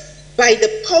indifference by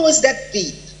the powers that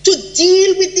be to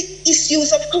deal with the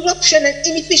issues of corruption and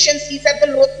inefficiencies at the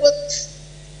lower courts?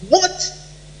 What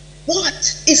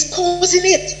is causing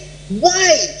it?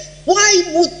 Why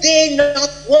would they not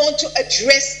want to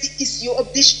address the issue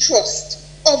of distrust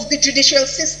of the judicial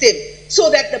system so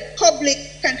that the public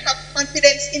can have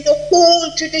confidence in the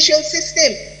whole judicial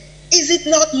system? Is it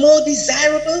not more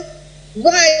desirable?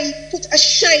 Why put a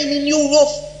shiny new roof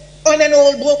on an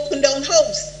old broken down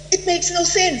house? It makes no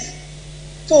sense.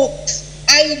 Folks,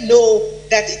 I know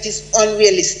that it is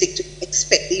unrealistic to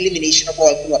expect the elimination of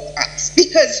all corrupt acts,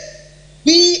 because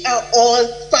we are all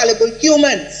fallible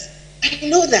humans. I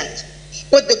know that.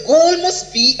 But the goal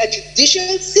must be a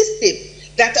judicial system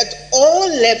that at all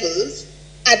levels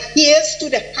adheres to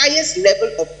the highest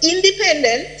level of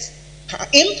independence,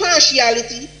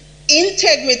 impartiality,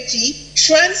 integrity,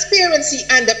 transparency,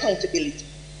 and accountability.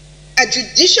 A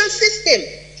judicial system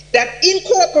that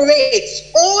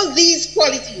incorporates all these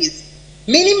qualities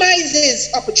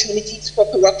minimizes opportunities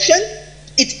for corruption,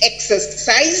 it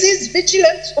exercises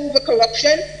vigilance over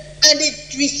corruption, and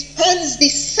it responds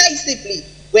decisively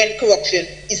when corruption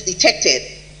is detected.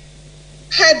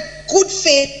 Had good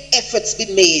faith efforts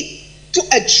been made to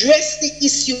address the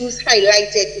issues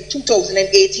highlighted in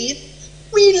 2018,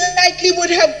 we likely would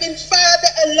have been farther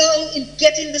along in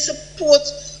getting the support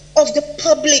of the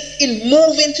public in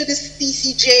moving to the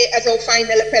CCJ as our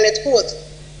final appellate court.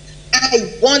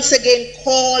 I once again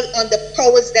call on the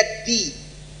powers that be.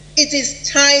 It is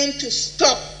time to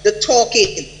stop the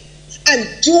talking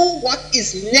and do what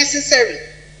is necessary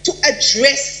to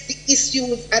address the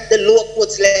issues at the lower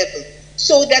courts level,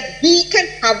 so that we can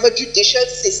have a judicial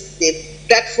system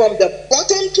that from the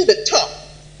bottom to the top,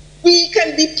 we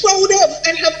can be proud of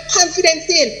and have confidence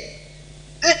in.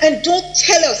 And don't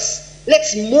tell us,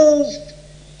 let's move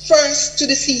first to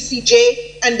the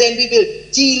CCJ and then we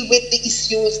will deal with the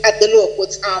issues at the lower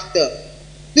courts after.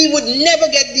 We would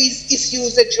never get these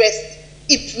issues addressed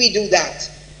if we do that.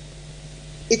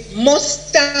 It must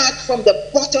start from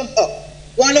the bottom up.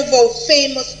 One of our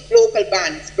famous local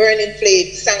bands, Burning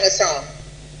Flame, sang a song.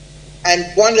 And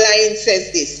one line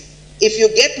says this: if you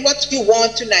get what you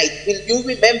want tonight, will you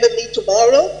remember me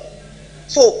tomorrow?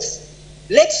 Folks,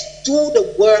 let's do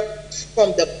the work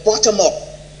from the bottom up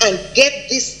and get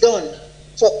this done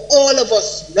for all of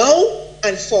us now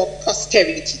and for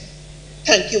posterity.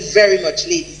 Thank you very much,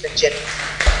 ladies and gentlemen.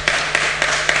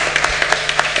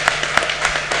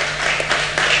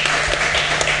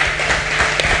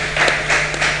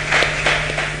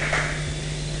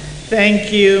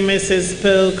 Thank you, Mrs.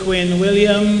 Pearl Quinn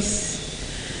Williams.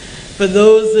 For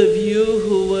those of you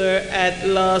who were at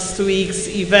last week's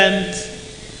event,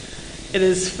 it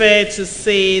is fair to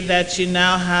say that you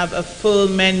now have a full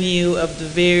menu of the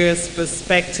various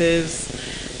perspectives,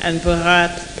 and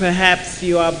perhaps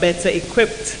you are better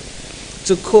equipped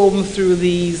to comb through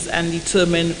these and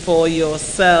determine for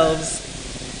yourselves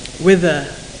whither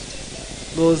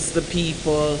goes the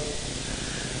people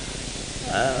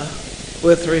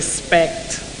with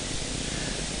respect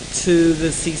to the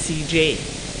CCJ.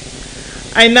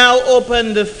 I now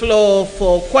open the floor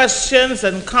for questions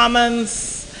and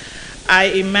comments. I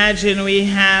imagine we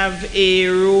have a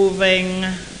roving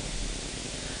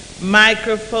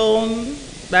microphone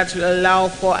that will allow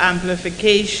for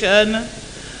amplification.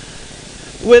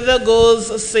 Whither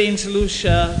goes St.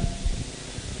 Lucia?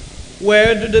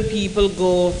 Where do the people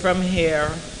go from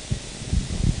here?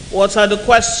 What are the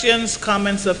questions,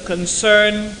 comments of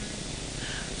concern?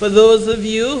 For those of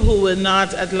you who were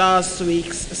not at last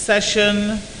week's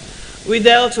session, we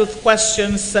dealt with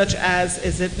questions such as,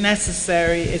 is it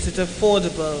necessary, is it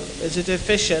affordable, is it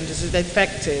efficient, is it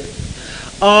effective?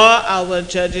 Are our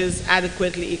judges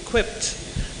adequately equipped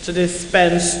to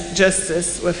dispense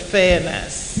justice with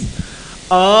fairness?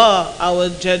 Are our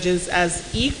judges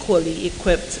as equally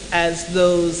equipped as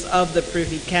those of the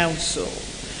Privy Council?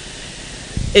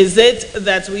 Is it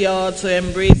that we are to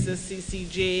embrace the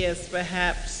CCJ as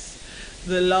perhaps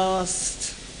the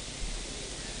last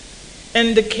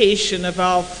indication of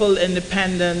our full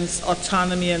independence,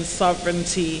 autonomy, and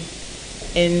sovereignty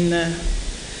in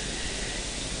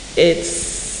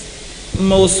its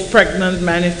most pregnant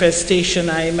manifestation,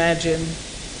 I imagine?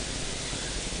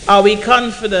 Are we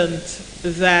confident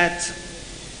that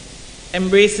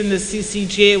embracing the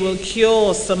CCJ will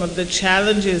cure some of the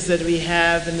challenges that we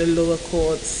have in the lower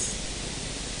courts?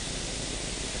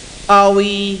 Are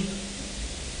we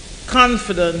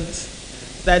confident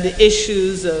that the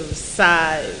issues of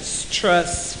size,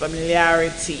 trust,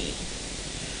 familiarity,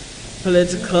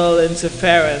 political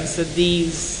interference, that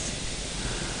these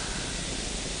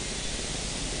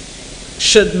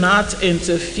should not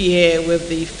interfere with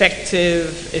the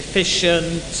effective,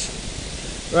 efficient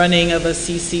running of a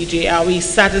CCJ? Are we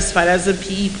satisfied as a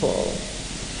people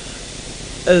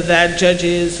that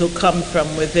judges who come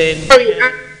from within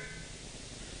can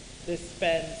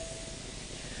dispense?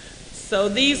 So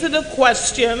these are the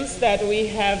questions that we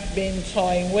have been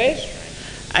toying with.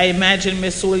 I imagine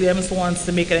Ms. Williams wants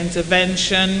to make an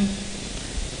intervention.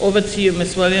 Over to you,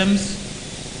 Ms. Williams.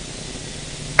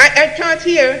 I can't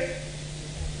hear.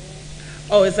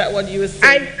 Oh, is that what you were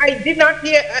saying? I did not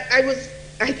hear.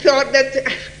 I thought that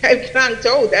I blanked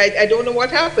out. I don't know what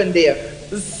happened there.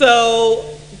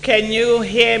 So, can you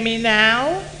hear me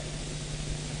now?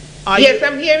 Yes,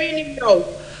 I'm hearing you now.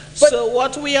 So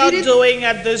what we are doing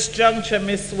at this juncture,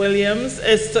 Ms. Williams,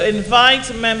 is to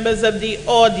invite members of the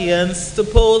audience to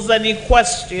pose any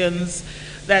questions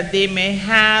that they may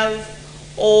have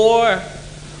or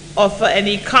offer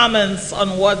any comments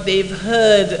on what they've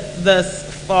heard thus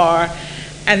far,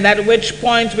 and at which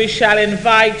point we shall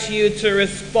invite you to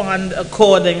respond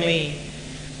accordingly.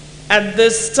 At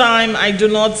this time, I do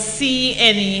not see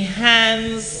any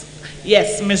hands.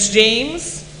 Yes, Ms.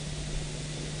 James?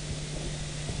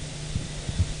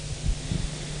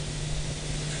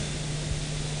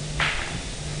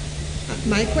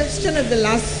 My question at the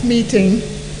last meeting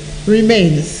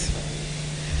remains.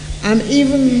 I'm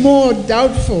even more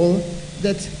doubtful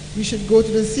that we should go to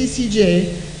the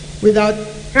CCJ without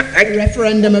a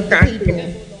referendum of the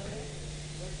people.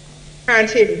 Can't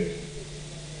hear you.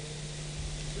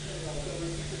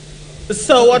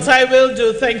 So what I will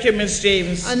do, thank you, Ms.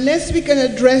 James. Unless we can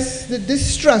address the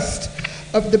distrust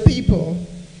of the people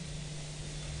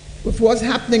with what's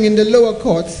happening in the lower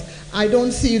courts, I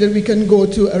don't see that we can go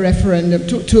to a referendum,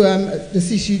 to the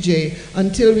CCJ,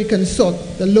 until we can sort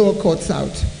the lower courts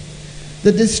out.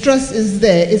 The distrust is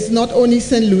there. It's not only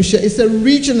St. Lucia, it's a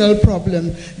regional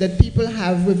problem that people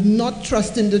have with not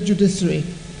trusting the judiciary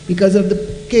because of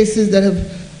the cases that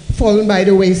have fallen by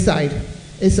the wayside.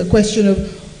 It's a question of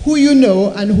who you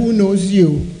know and who knows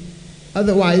you.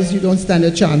 Otherwise, you don't stand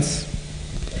a chance.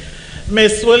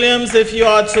 Ms. Williams, if you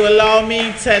are to allow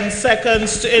me 10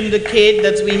 seconds to indicate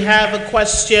that we have a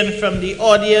question from the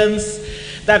audience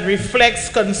that reflects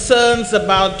concerns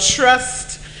about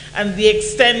trust and the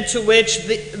extent to which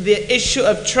the issue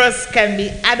of trust can be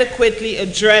adequately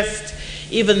addressed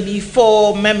even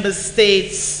before member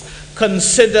states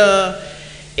consider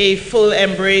a full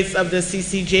embrace of the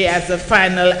CCJ as a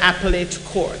final appellate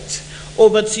court.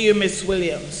 Over to you, Ms.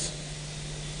 Williams.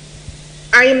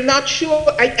 I am not sure.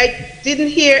 I didn't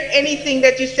hear anything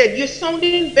that you said. You're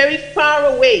sounding very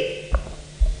far away.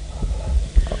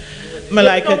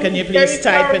 Malaika, can you please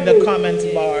type in the comments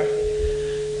bar?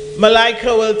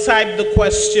 Malaika will type the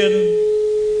question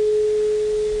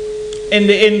in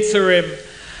the interim.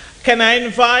 Can I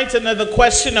invite another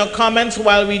question or comment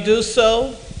while we do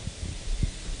so?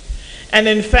 And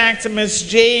in fact, Ms.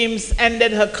 James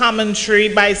ended her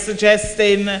commentary by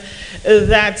suggesting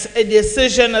that a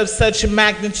decision of such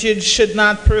magnitude should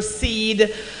not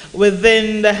proceed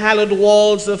within the hallowed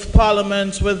walls of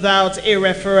Parliament without a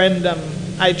referendum.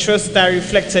 I trust I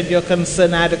reflected your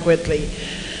concern adequately.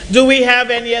 Do we have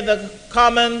any other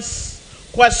comments,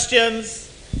 questions?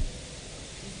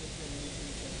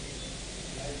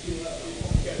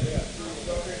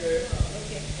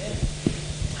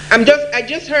 I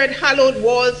just heard hallowed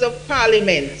walls of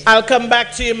Parliament. I'll come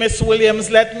back to you, Ms. Williams.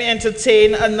 Let me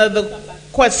entertain another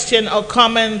question or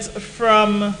comment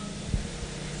from,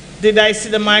 did I see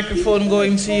the microphone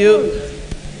going to you?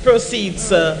 Proceed,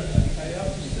 sir. I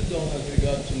have to sit down as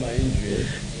regards to my injury.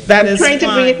 That is fine.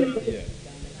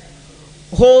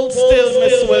 Hold still,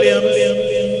 Ms.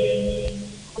 Williams.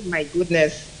 Oh my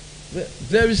goodness.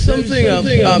 There is something,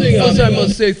 first I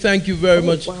must say thank you very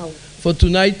much for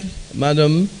tonight,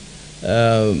 madam.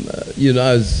 You know,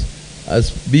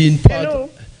 as being part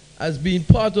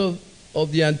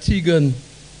of the Antiguan,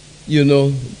 you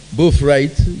know,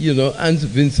 birthright, you know, and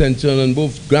Vincentian, and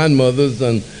both grandmothers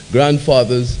and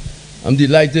grandfathers. I'm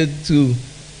delighted to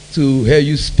hear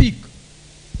you speak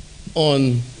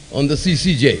on the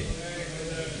CCJ.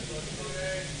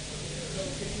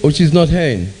 Oh, she's not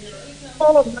hearing.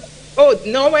 Oh,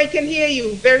 now I can hear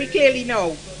you very clearly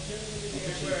now.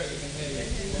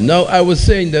 Now I was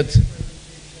saying that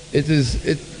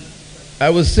I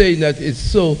was saying that it's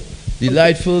so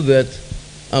delightful that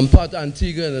I'm part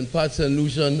Antiguan and part St.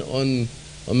 Lucian on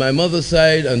my mother's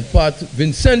side and part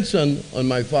Vincentian on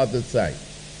my father's side.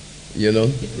 You know,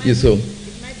 you so. It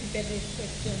might be better if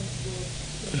questions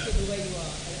go to where you are.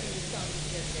 I think it sounds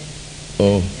better.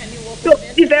 Oh. Can you walk so,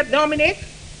 is that Dominic?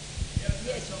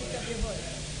 Yes, pick up your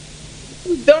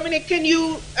voice. Dominic, can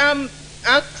you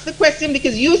ask the question,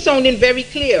 because you're sounding very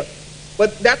clear,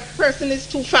 but that person is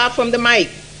too far from the mic.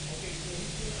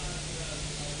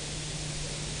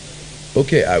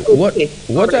 Okay,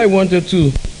 what I wanted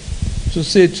to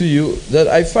say to you, that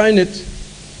I find it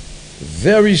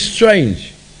very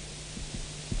strange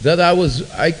that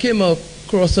I came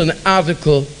across an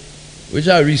article which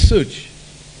I researched,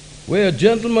 where a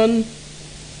gentleman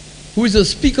who is a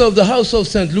Speaker of the House of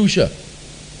St. Lucia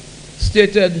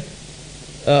stated,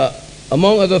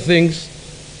 among other things,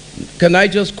 can I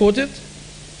just quote it,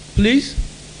 please?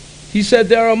 He said,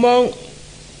 there are among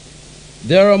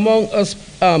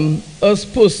us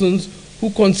persons who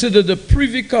consider the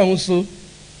Privy Council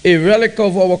a relic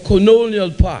of our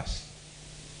colonial past.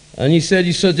 And he said,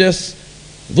 he suggests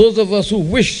those of us who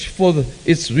wish for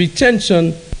its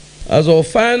retention as our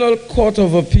final court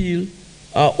of appeal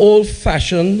are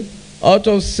old-fashioned, out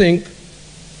of sync,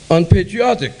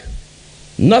 unpatriotic.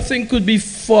 Nothing could be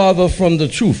farther from the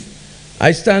truth.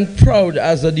 I stand proud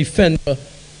as a defender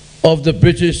of the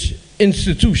British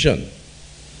institution.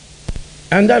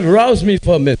 And that roused me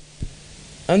for a minute.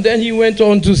 And then he went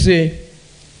on to say,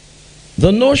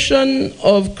 the notion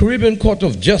of Caribbean Court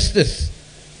of Justice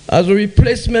as a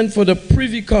replacement for the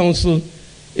Privy Council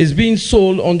is being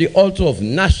sold on the altar of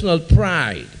national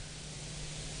pride.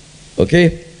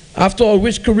 Okay? After all,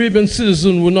 which Caribbean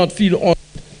citizen would not feel honored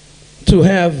to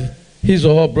have his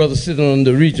or her brother sitting on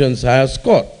the region's highest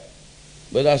court?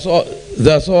 But that's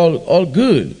all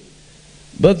good.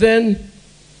 But then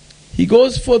he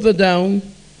goes further down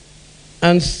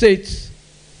and states,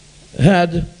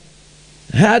 had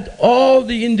all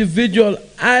the individual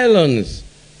islands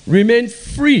remained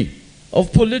free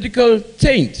of political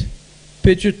taint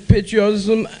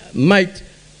patriotism might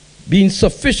be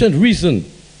insufficient reason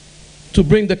to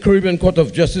bring the Caribbean Court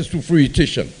of Justice to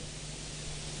fruition.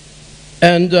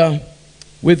 And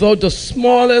without the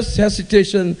smallest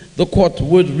hesitation, the court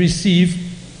would receive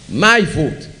my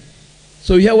vote.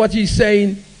 So you hear what he's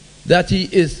saying? That he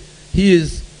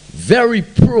is very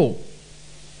pro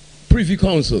Privy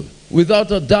Council.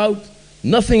 Without a doubt,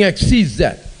 nothing exceeds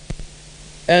that.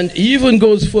 And he even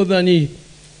goes further and he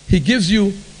gives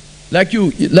you, like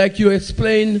you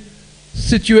explain,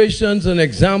 situations and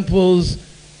examples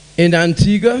in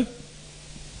Antigua.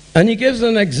 And he gives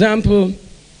an example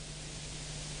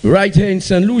right here in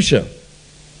St. Lucia.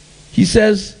 He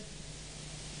says,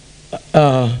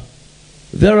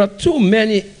 there are too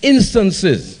many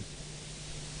instances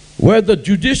where the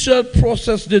judicial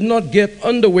process did not get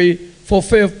underway for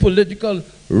fear of political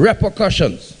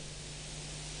repercussions.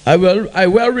 I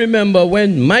well remember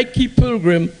when Mikey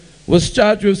Pilgrim was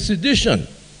charged with sedition.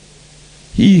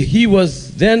 He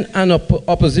was then an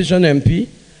opposition MP.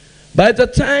 By the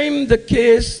time the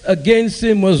case against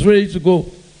him was ready to go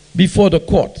before the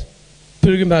court,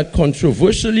 Pilgrim had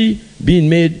controversially been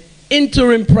made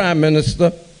interim prime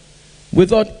minister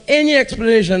without any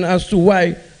explanation as to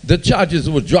why the charges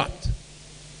were dropped.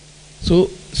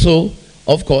 So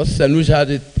of course, St.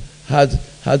 Lucia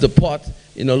had a part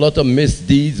in a lot of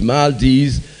misdeeds,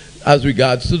 maldeeds as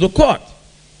regards to the court.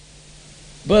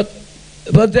 But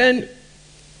then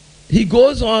he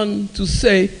goes on to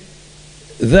say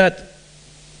that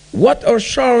what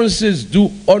assurances do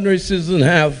ordinary citizens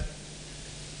have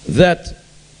that,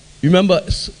 remember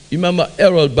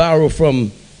Errol Barrow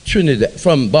from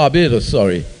Barbados,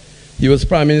 sorry. He was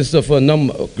prime minister for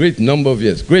a great number of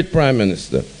years, great prime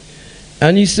minister.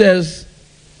 And he says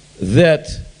that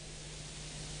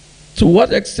to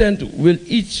what extent will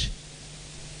each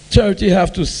charity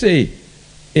have to say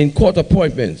in court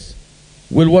appointments?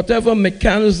 Will whatever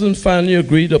mechanism finally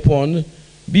agreed upon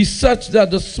be such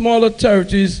that the smaller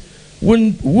charities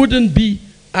wouldn't be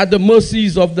at the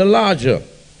mercies of the larger?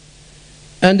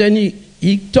 And then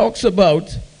he talks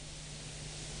about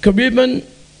Caribbean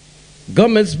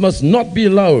governments must not be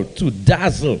allowed to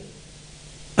dazzle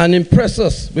and impress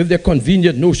us with their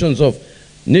convenient notions of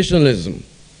nationalism.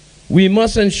 We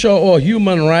must ensure our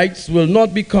human rights will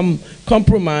not become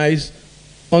compromised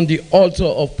on the altar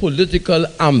of political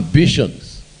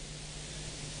ambitions.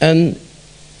 And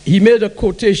he made a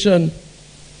quotation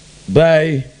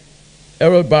by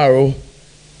Errol Barrow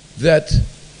that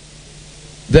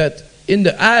in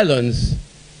the islands,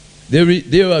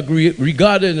 they are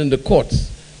regarded in the courts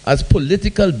as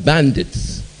political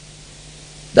bandits.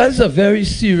 That is a very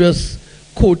serious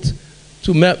quote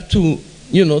to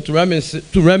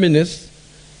reminisce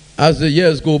as the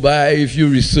years go by, if you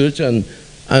research and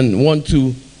want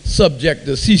to subject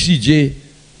the CCJ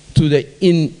to the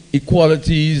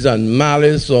inequalities and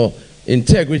malice or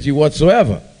integrity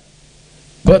whatsoever.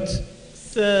 But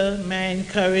sir, may I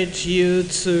encourage you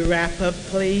to wrap up,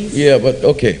 please? Yeah, but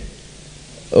okay.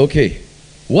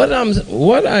 What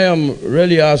I am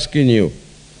really asking you,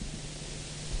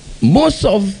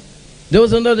 there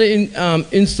was another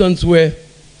instance where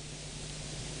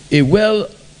a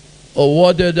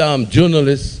well-awarded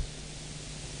journalist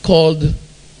called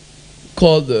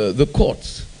the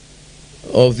courts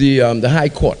of the High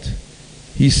Court.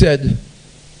 He said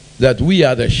that we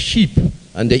are the sheep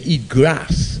and they eat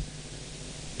grass,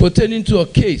 pertaining to a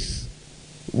case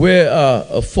where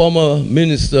a former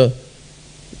minister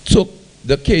took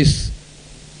the case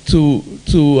to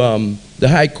the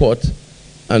High Court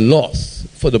and lost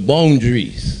for the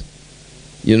boundaries.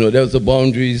 You know, there was the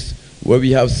boundaries where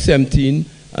we have 17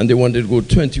 and they wanted to go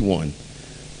 21.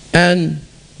 And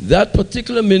that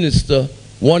particular minister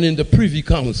won in the Privy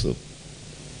Council.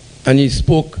 And he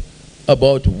spoke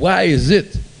about why is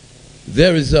it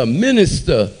there is a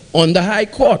minister on the High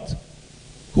Court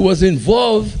who was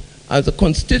involved as a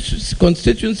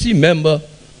constituency member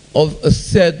of a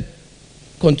said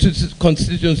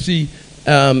constituency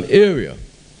area.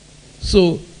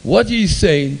 So what he's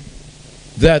saying,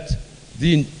 that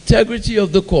the integrity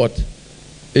of the court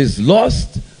is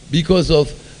lost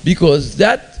because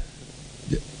that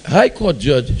High Court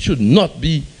judge should not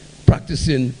be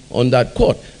practicing on that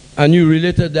court. And you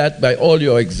related that by all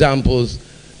your examples,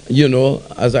 you know,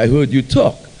 as I heard you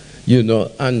talk, you know,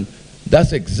 and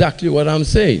that's exactly what I'm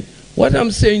saying. What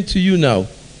I'm saying to you now,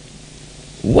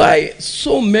 why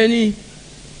so many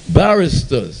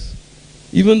barristers,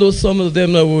 even though some of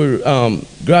them were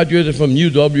graduated from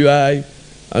UWI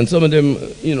and some of them,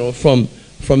 you know, from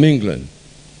England,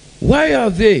 why are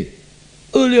they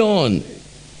early on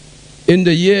in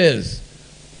the years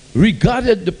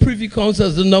regarded the Privy Council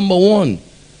as the number one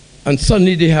and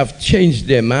suddenly they have changed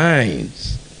their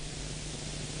minds.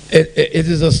 It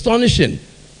is astonishing.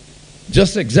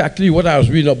 Just exactly what I was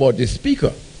reading about the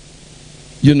speaker.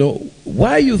 You know,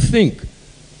 why you think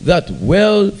that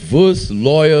well-versed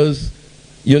lawyers,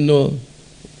 you know,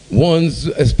 ones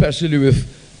especially with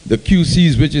the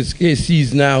QCs, which is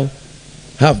KCs now,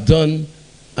 have done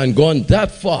and gone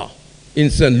that far in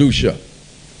St. Lucia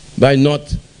by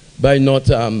not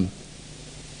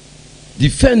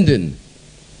defending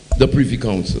the Privy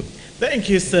Council. Thank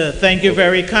you, sir. Thank you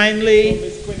very kindly.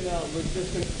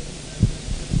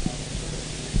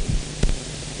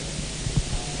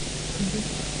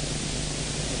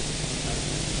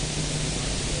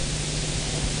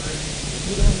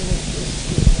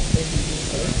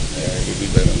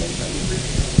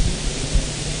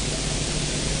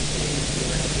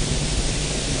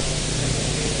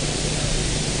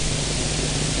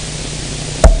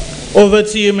 Over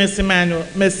to you, Miss Emmanuel,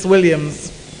 Miss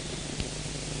Williams.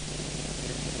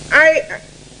 I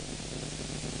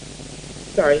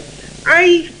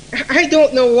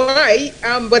don't know why,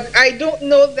 but I don't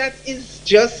know that is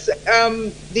just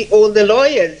the older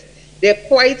lawyers. There are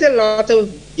quite a lot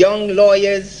of young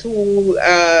lawyers who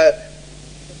are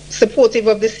supportive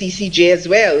of the CCJ as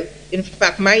well. In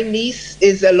fact, my niece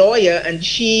is a lawyer, and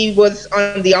she was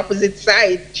on the opposite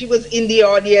side. She was in the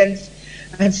audience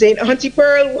and saying, "Auntie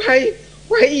Pearl, why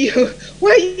are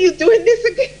you doing this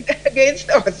against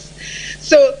us?"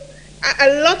 So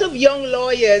a lot of young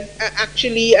lawyers are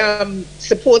actually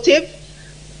supportive.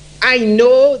 I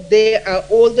know there are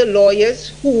older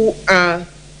lawyers who are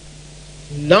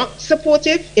not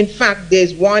supportive. In fact,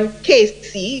 there's one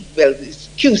KC, well, it's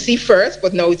QC first,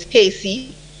 but now it's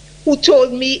KC, who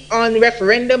told me on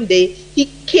referendum day he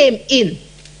came in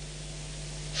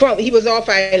he was off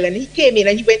island. He came in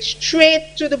and he went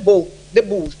straight to the voting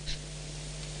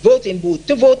booth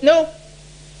to vote no,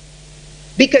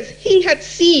 because he had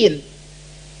seen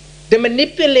the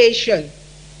manipulation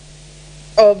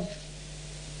of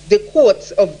the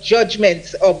courts, of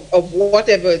judgments, of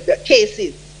whatever the case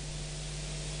is.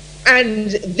 And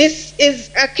this is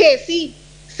a KC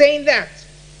saying that.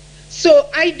 So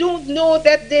I don't know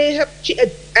that they have,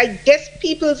 I guess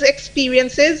people's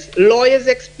experiences, lawyers'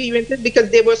 experiences, because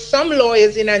there were some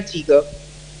lawyers in Antigua,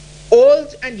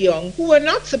 old and young, who were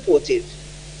not supportive.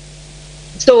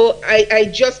 So I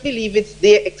just believe it's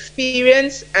their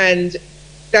experience, and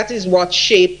that is what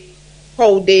shaped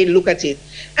how they look at it.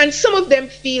 And some of them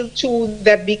feel too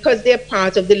that because they're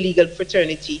part of the legal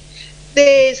fraternity,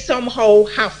 they somehow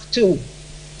have to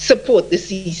support the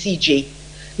CCJ.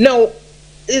 Now,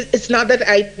 it's not that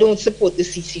I don't support the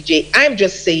CCJ. I'm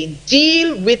just saying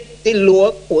deal with the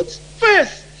lower courts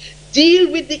first.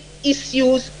 Deal with the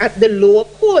issues at the lower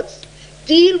courts.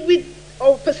 Deal with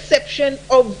our perception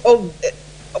of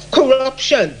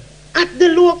corruption at the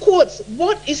lower courts.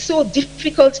 What is so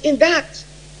difficult in that?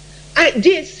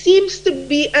 There seems to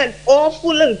be an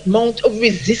awful amount of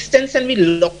resistance and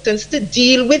reluctance to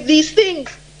deal with these things.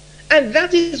 And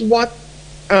that is what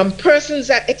persons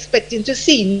are expecting to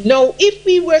see. Now, if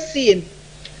we were seeing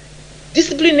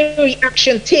disciplinary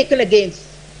action taken against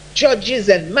judges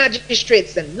and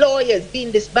magistrates and lawyers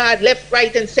being disbarred left,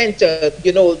 right, and center,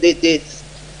 you know, the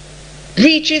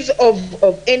breaches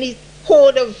of any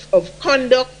code of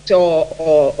conduct or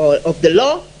of the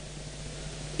law,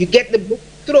 you get the book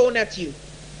thrown at you,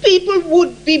 people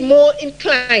would be more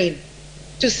inclined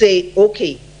to say,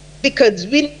 okay, because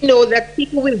we know that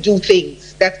people will do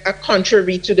things that are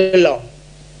contrary to the law.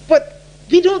 But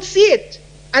we don't see it.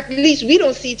 At least we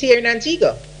don't see it here in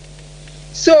Antigua.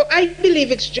 So I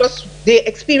believe it's just their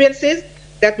experiences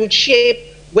that would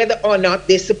shape whether or not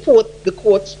they support the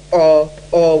courts or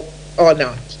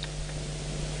not.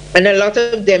 And a lot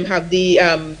of them have the,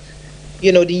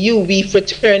 you know, the UV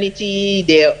fraternity.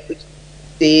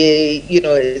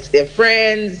 It's their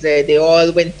friends. They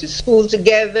all went to school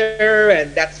together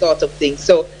and that sort of thing.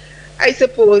 So I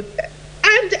suppose,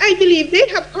 and I believe they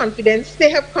have confidence. They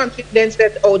have confidence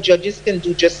that our judges can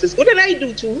do just as good, and I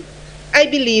do too. I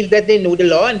believe that they know the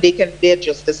law and they're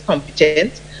just as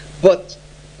competent. But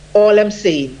all I'm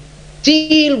saying,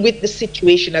 deal with the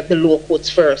situation at the lower courts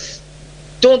first.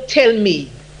 Don't tell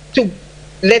me to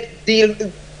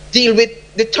deal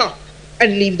with the top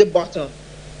and leave the bottom.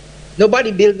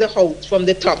 Nobody builds a house from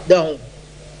the top down.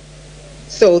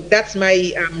 So that's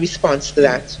my response to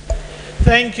that.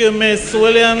 Thank you, Ms.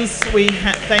 Williams.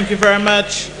 Thank you very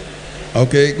much.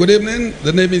 Okay, good evening.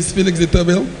 The name is Felix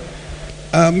Itabil.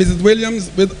 Mrs. Williams,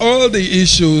 with all the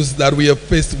issues that we are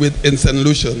faced with in St.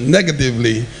 Lucia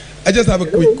negatively, I just have a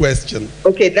quick question.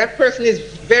 Okay, that person is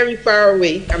very far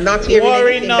away. I'm not hearing anything.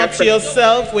 Worry not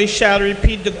yourself. We shall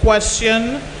repeat the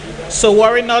question. So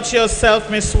worry not yourself,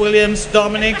 Miss Williams.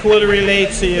 Dominic will relate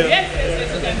to you.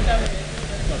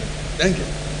 Thank you.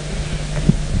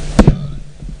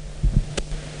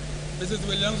 Mrs.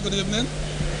 Williams, good evening.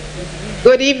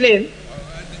 Good evening.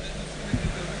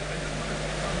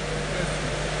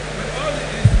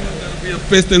 We are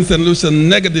faced in St. Lucia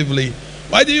negatively.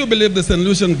 Why do you believe the St.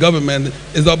 Lucian government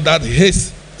is of that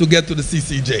haste to get to the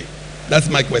CCJ? That's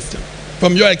my question,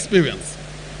 from your experience.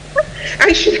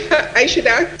 I should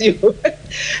ask you.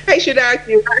 I should ask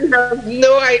you. I have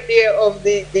no idea of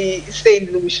the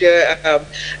St. Lucia.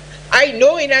 I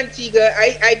know in Antigua,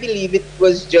 I believe it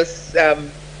was just,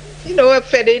 you know, a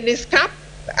feather in his cap.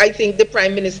 I think the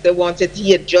Prime Minister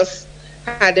he had just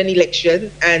had an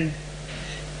election, and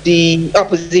the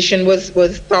opposition was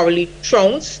thoroughly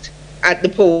trounced at the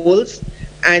polls,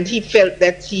 and he felt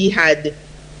that he had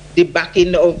the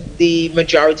backing of the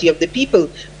majority of the people.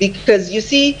 Because you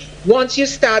see, once you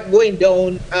start going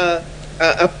down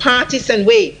a partisan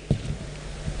way,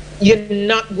 you're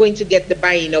not going to get the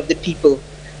buy-in of the people,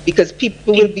 because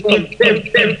people will become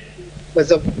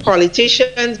because of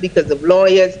politicians, because of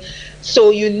lawyers. So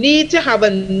you need to have a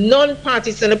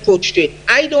non-partisan approach to it.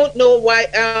 I don't know why,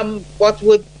 what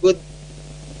would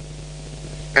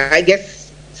I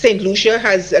guess St. Lucia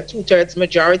has a 2/3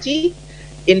 majority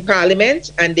in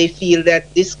Parliament, and they feel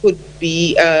that this could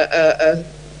be a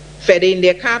feather in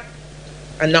their cap,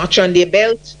 a notch on their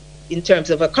belt in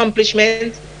terms of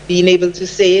accomplishment, being able to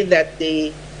say that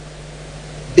they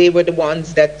were the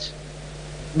ones that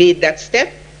made that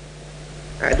step.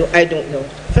 I don't know.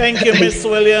 Thank you, Ms.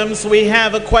 Williams. We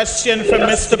have a question from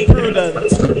Mr.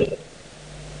 Prudent.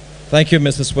 Thank you,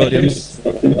 Mrs. Williams,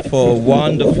 for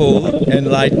wonderful,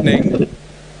 enlightening,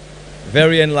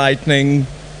 very enlightening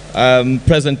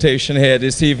presentation here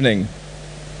this evening.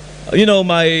 You know,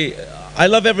 I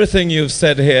love everything you've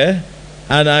said here,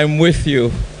 and I'm with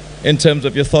you in terms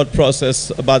of your thought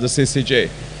process about the CCJ.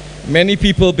 Many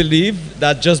people believe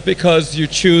that just because you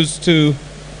choose to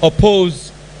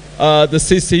oppose the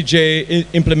CCJ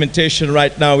implementation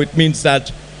right now, it means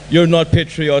that you're not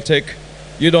patriotic.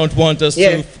 You don't want us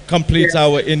to complete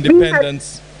our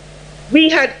independence. We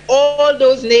had all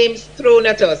those names thrown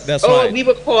at us. That's right. We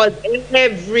were called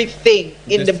everything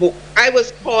in the book. I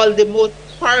was called the most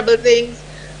horrible things,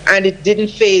 and it didn't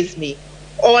faze me.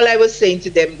 All I was saying to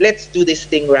them, let's do this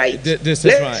thing right. Let's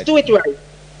do it right.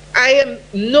 I am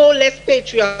no less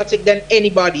patriotic than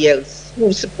anybody else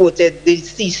who supported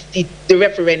the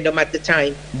referendum at the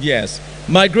time. Yes.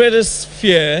 My greatest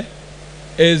fear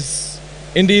is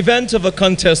in the event of a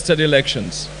contested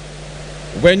elections,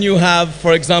 when you have,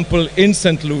 for example, in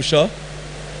St. Lucia,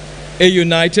 a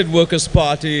United Workers'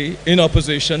 Party in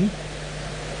opposition,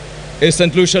 a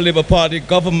St. Lucia Labour Party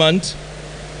government,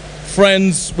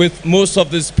 friends with most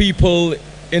of these people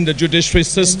in the judiciary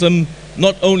system,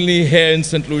 not only here in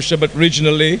St. Lucia, but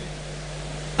regionally.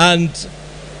 And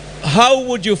how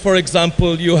would you, for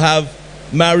example, you have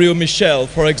Mario Michel,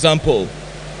 for example,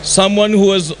 someone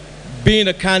who has been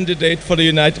a candidate for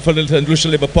the St. Lucia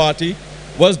Labour Party,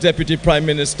 was Deputy Prime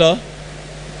Minister,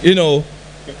 you know,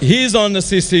 he's on the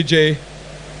CCJ.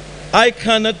 I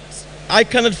cannot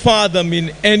fathom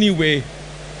in any way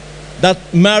that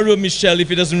Mario Michel, if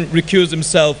he doesn't recuse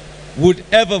himself, would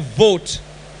ever vote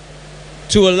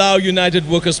to allow United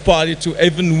Workers' Party to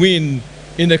even win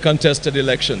in the contested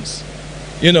elections.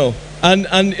 You know, and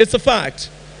it's a fact.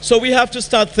 So we have to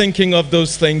start thinking of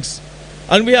those things,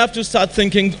 and we have to start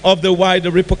thinking of the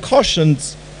wider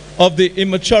repercussions of the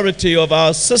immaturity of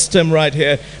our system right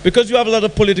here, because you have a lot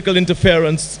of political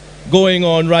interference going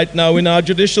on right now in our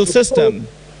judicial system.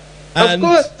 And, of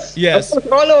course, yes. Of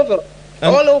course,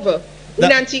 all over.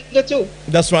 In Antigua too.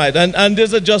 That's right. And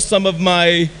these are just some of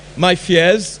my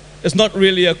fears. It's not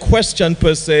really a question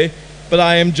per se, but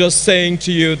I am just saying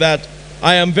to you that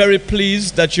I am very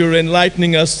pleased that you're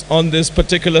enlightening us on this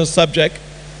particular subject,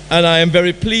 and I am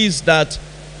very pleased that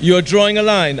you're drawing a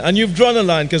line, and you've drawn a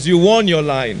line because you won your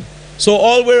line. So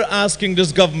all we're asking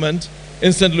this government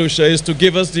in St. Lucia is to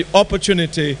give us the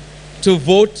opportunity to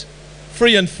vote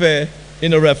free and fair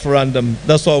in a referendum.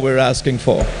 That's all we're asking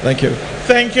for. Thank you.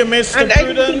 Thank you, Mr. And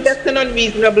I don't think that's an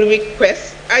unreasonable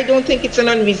request. I don't think it's an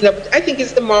unreasonable. I think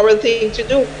it's the moral thing to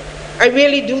do. I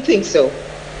really do think so.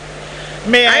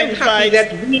 I'm happy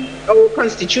that our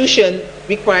Constitution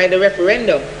required a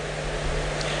referendum.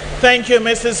 Thank you,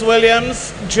 Mrs.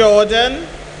 Williams. Jordan.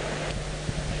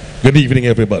 Good evening,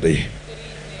 everybody.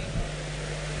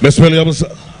 Ms. Williams,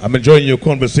 I'm enjoying your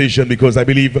conversation because I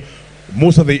believe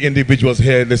most of the individuals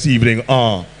here this evening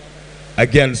are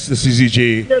against the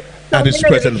CCJ and its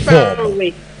present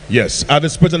form. Yes, at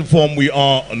this present form, we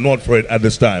are not for it at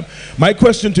this time. My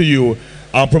question to you,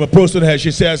 from a person here,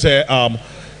 she says,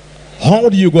 how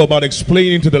do you go about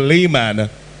explaining to the layman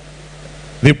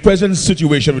the present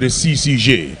situation with the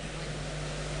CCJ?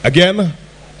 Again,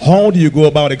 how do you go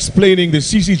about explaining the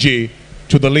CCJ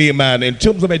to the layman in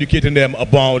terms of educating them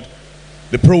about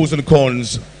the pros and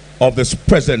cons of this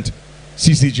present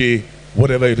CCJ,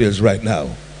 whatever it is right now?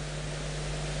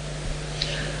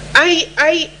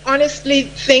 I honestly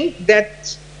think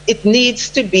that it needs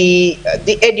to be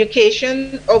the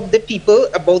education of the people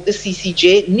about the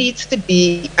CCJ needs to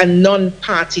be a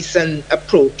non-partisan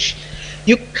approach.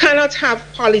 You cannot have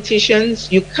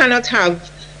politicians, you cannot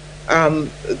have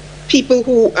people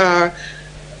who are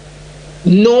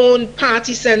known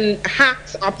partisan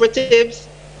hacks, operatives,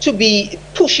 to be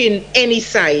pushing any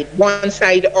side, one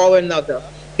side or another,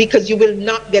 because you will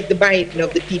not get the buy-in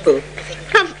of the people.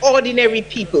 Have ordinary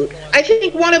people. I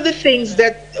think one of the things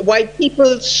that why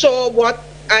people saw what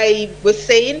I was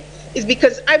saying is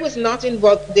because I was not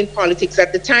involved in politics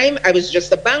at the time. I was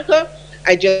just a banker.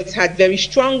 I just had very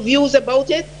strong views about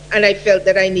it, and I felt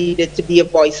that I needed to be a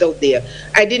voice out there.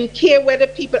 I didn't care whether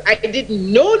people, I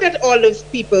didn't know that all those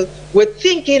people were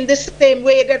thinking the same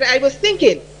way that I was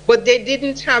thinking, but they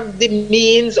didn't have the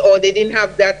means or they didn't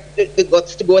have the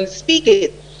guts to go and speak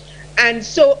it. And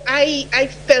so I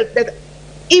felt that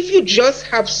if you just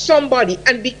have somebody,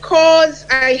 and because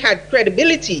I had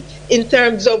credibility in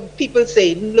terms of people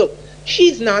saying, look,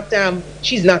 she's not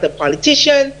a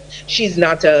politician, she's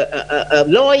not a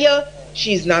lawyer,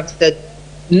 she's not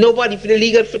nobody for the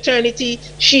legal fraternity,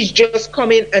 she's just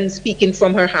coming and speaking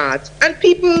from her heart. And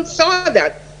people saw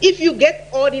that. If you get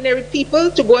ordinary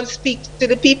people to go and speak to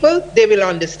the people, they will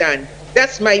understand.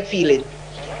 That's my feeling.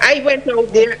 I went out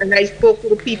there and I spoke to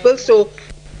the people, so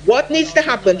what needs to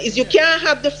happen is you can't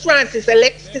have the Francis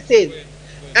Alexis's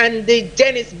and the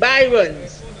Dennis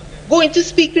Byrons going to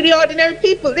speak to the ordinary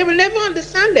people. They will never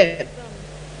understand them.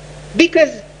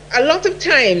 Because a lot of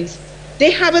times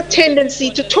they have a tendency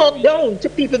to talk down to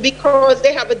people because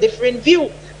they have a different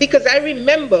view. Because I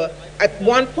remember at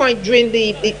one point during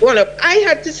the one-up, I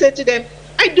had to say to them,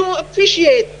 I don't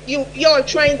appreciate you're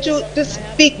trying to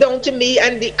speak down to me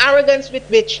and the arrogance with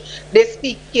which they're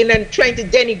speaking and trying to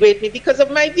denigrate me because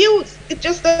of my views. It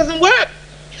just doesn't work.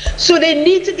 So they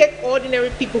need to get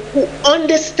ordinary people who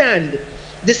understand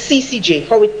the CCJ,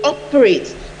 how it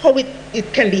operates, how it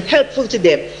can be helpful to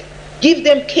them. Give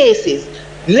them cases.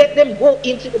 Let them go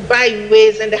into the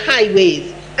byways and the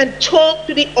highways and talk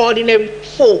to the ordinary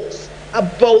folks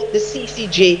about the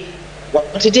CCJ,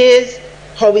 what it is,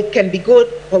 how it can be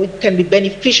good, how it can be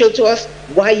beneficial to us,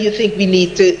 why you think we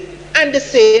need to. And the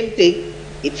same thing,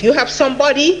 if you have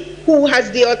somebody who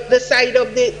has the other side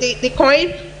of the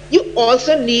coin, you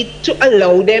also need to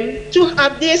allow them to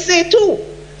have their say too.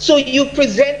 So you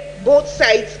present both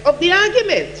sides of the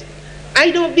argument.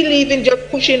 I don't believe in just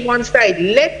pushing one side.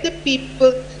 Let the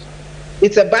people,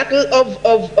 it's a battle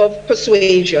of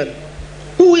persuasion.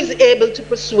 Who is able to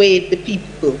persuade the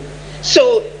people?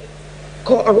 So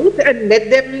go out and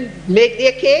let them make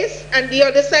their case, and the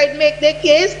other side make their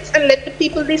case, and let the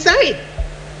people decide.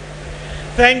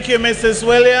 Thank you, Mrs.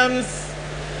 Williams.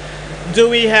 Do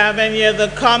we have any other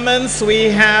comments? We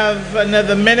have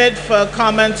another minute for a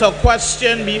comment or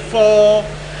question before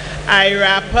I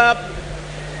wrap up.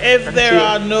 If there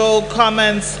are no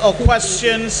comments or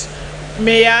questions,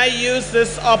 may I use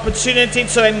this opportunity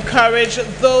to encourage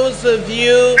those of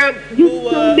you who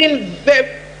are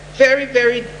very,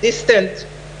 very distant.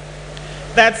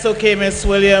 That's okay, Ms.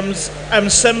 Williams. I'm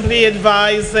simply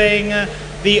advising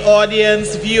the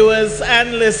audience, viewers,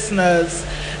 and listeners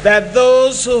that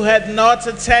those who had not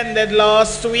attended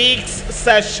last week's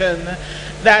session,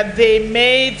 that they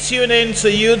may tune into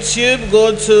YouTube,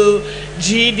 go to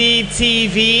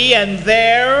GDTV, and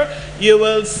there you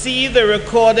will see the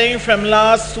recording from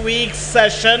last week's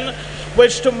session,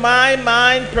 which to my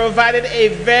mind provided a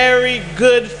very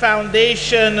good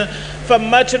foundation for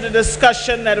much of the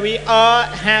discussion that we are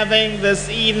having this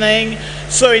evening.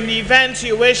 So in the event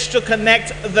you wish to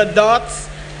connect the dots,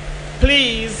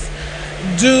 please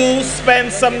do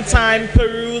spend some time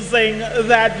perusing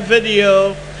that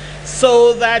video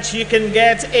so that you can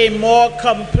get a more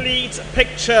complete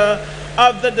picture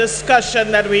of the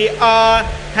discussion that we are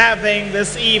having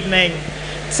this evening.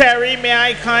 Terry, may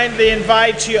I kindly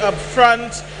invite you up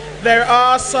front? There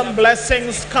are some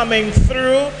blessings coming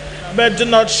through, but do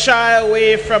not shy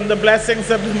away from the blessings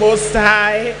of the Most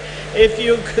High. If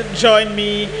you could join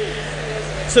me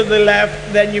to the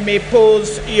left, then you may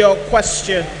pose your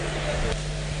question.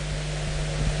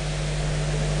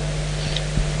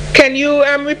 Can you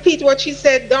repeat what she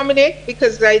said, Dominic?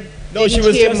 Because I No, she Didn't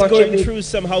was hear just much of going it. through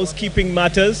some housekeeping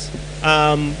matters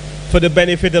for the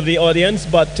benefit of the audience.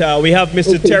 But we have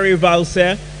Mr. Terry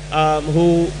Valser,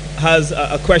 who has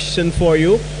a question for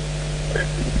you.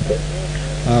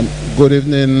 Good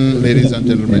evening, ladies and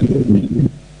gentlemen.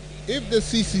 If the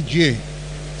CCJ is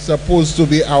supposed to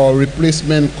be our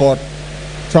replacement court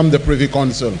from the Privy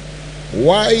Council,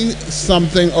 why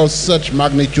something of such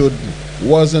magnitude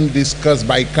wasn't discussed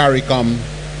by CARICOM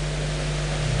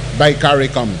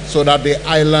so that the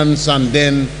islands and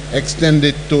then extend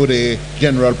it to the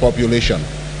general population?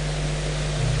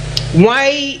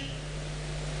 Why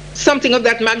something of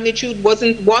that magnitude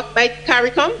wasn't what by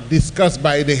CARICOM? Discussed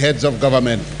by the heads of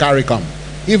government, CARICOM.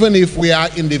 Even if we are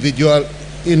individual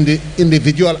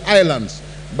islands,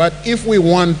 but if we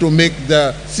want to make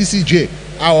the CCJ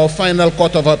our final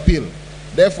court of appeal,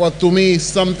 therefore to me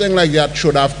something like that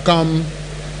should have come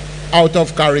out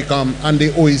of CARICOM and the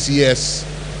OECS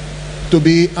to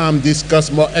be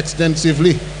discussed more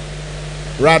extensively,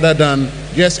 rather than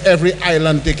just every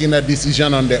island taking a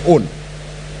decision on their own.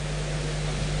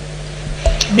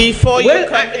 Before you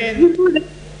come in,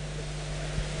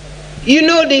 you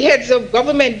know, the heads of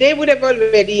government, they would have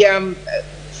already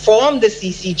formed the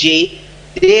CCJ.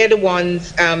 They're the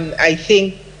ones, I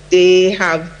think they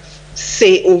have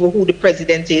say over who the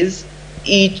president is,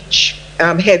 each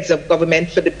heads of government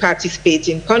for the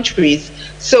participating countries.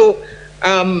 So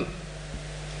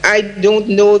I don't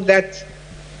know that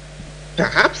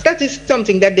perhaps that is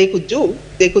something that they could do.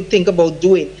 They could think about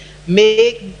doing.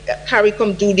 Make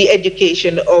CARICOM do the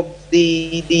education of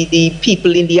the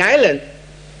people in the island.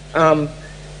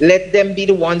 Let them be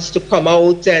the ones to come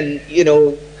out and, you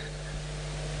know,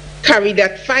 carry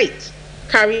that fight,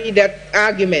 carry that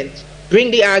argument,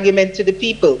 bring the argument to the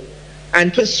people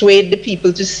and persuade the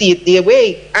people to see it their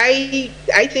way. I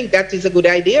think that is a good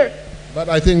idea. But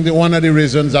I think one of the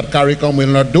reasons that CARICOM will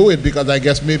not do it, because I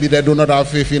guess maybe they do not have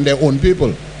faith in their own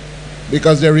people,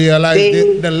 because they realize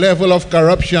the level of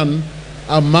corruption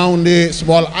among the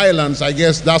small islands. I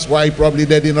guess that's why probably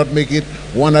they did not make it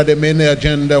one of the main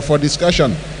agenda for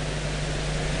discussion.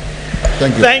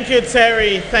 Thank you. Thank you,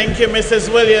 Terry. Thank you, Mrs.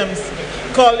 Williams.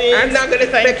 Colleagues, I'm not going to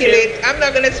speculate. I'm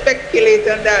not going to speculate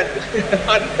on that.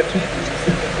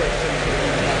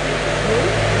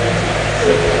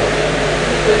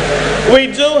 We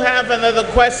do have another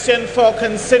question for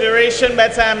consideration,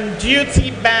 but I'm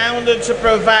duty-bound to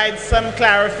provide some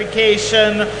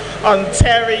clarification on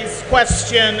Terry's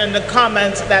question and the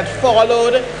comments that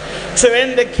followed, to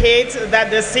indicate that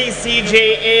the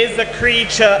CCJ is a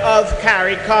creature of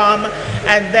CARICOM,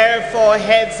 and therefore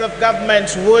heads of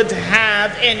government would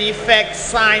have in effect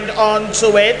signed on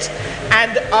to it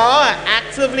and are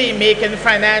actively making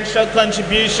financial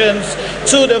contributions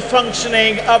to the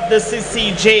functioning of the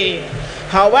CCJ.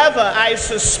 However, I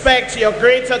suspect your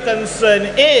greater concern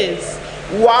is,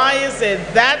 why is it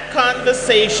that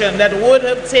conversation that would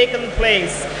have taken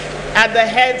place at the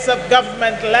heads of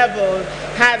government level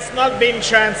has not been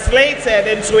translated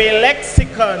into a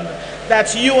lexicon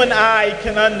that you and I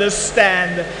can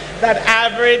understand, that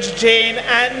average Jane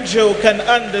and Joe can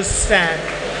understand?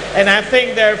 And I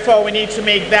think, therefore, we need to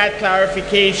make that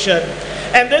clarification.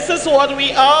 And this is what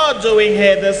we are doing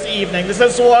here this evening. This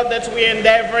is what that we're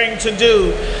endeavoring to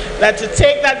do, that to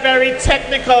take that very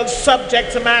technical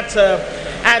subject matter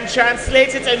and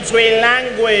translate it into a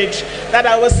language that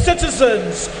our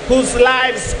citizens, whose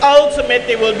lives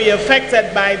ultimately will be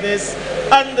affected by this,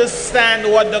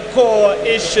 understand what the core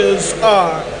issues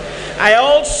are. I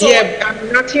also... Yeah,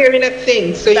 I'm not hearing a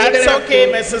thing, so that's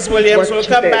okay, Mrs. Williams. We'll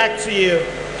come back to you.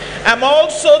 I'm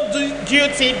also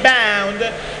duty-bound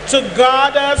to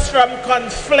guard us from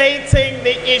conflating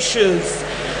the issues.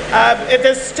 It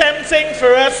is tempting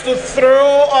for us to throw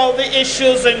all the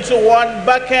issues into one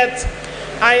bucket.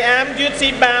 I am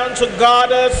duty-bound to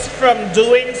guard us from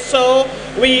doing so.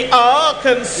 We are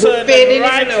concerned, and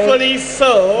rightfully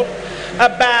so,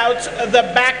 about the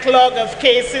backlog of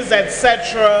cases,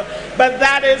 etc. But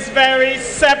that is very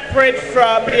separate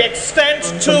from the extent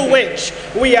to which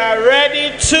we are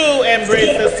ready to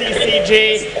embrace the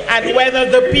CCJ and whether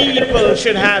the people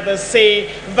should have a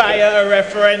say via a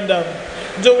referendum.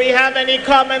 Do we have any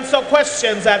comments or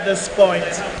questions at this point?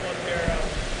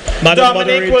 Madam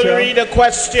Dominic will read a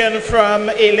question from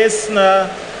a listener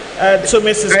to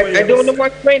Mrs. Williams. I don't know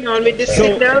what's going on with this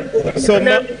signal.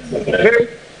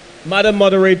 Madam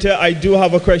Moderator, I do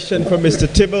have a question for Mr.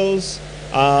 Tibbles.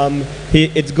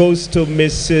 It goes to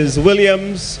Mrs.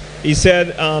 Williams. He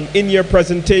said, in your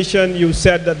presentation, you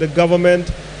said that the government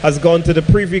has gone to the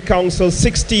Privy Council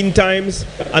 16 times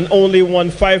and only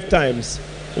won 5 times.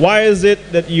 Why is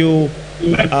it that you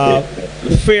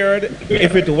feared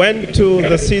if it went to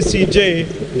the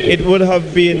CCJ, it would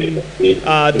have been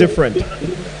different?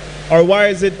 Or why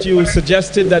is it you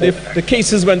suggested that if the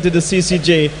cases went to the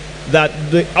CCJ, that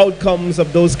the outcomes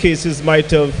of those cases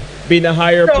might have been a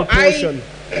higher proportion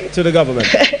to the government?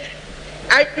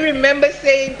 I remember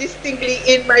saying distinctly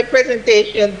in my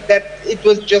presentation that it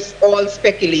was just all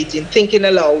speculating, thinking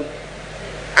aloud.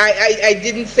 I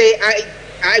didn't say,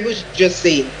 I was just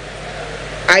saying.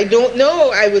 I don't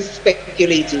know, I was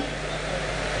speculating.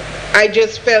 I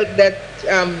just felt that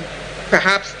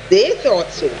perhaps they thought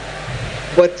so,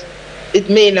 but it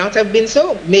may not have been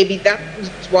so. Maybe that was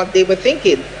what they were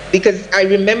thinking. Because I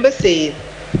remember saying,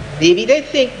 maybe they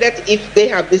think that if they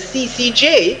have the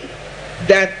CCJ,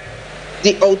 that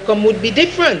the outcome would be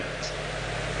different.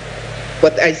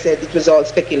 But I said it was all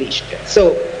speculation.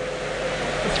 So,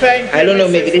 I don't know,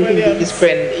 maybe they think his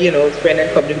friend, his friend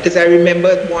and company, because I remember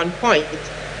at one point,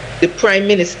 the Prime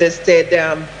Minister said,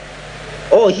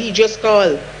 oh, he just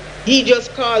called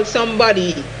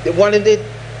somebody, one of the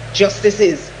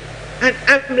justices. And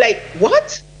I'm like,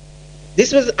 what?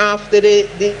 This was after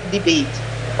the debate.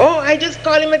 Oh, I just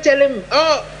called him and tell him,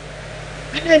 oh.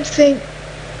 And I'm saying,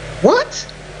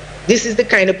 what? This is the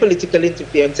kind of political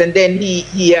interference. And then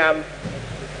he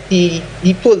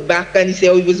pulled back and he said,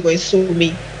 oh, he was going to sue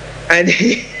me. And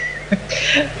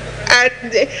I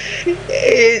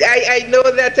know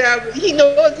that he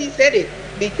knows he said it,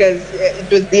 because it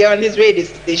was there on his radio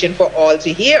station for all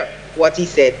to hear what he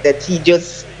said, that he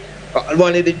just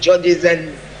one of the judges,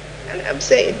 and I'm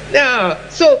saying, no.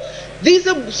 So these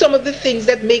are some of the things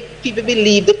that make people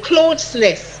believe the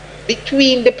closeness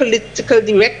between the political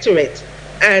directorate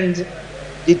and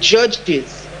the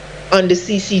judges on the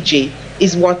CCJ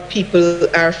is what people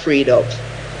are afraid of.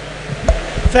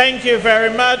 Thank you very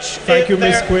much. Thank you,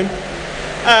 Ms. Quinn.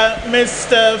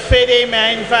 Mr. Fede,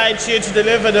 may I invite you to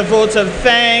deliver the vote of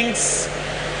thanks.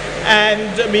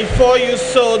 And before you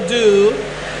so do,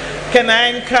 can I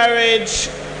encourage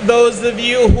those of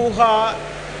you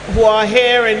who are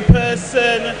here in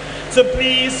person to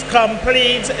please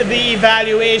complete the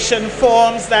evaluation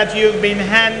forms that you've been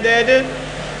handed,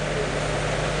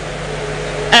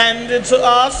 and to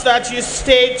ask that you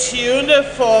stay tuned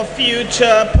for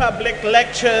future public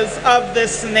lectures of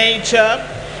this nature,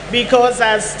 because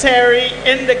as Terry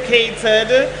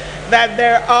indicated, that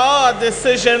there are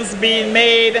decisions being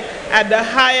made at the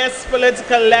highest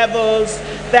political levels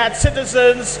that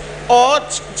citizens ought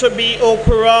to be au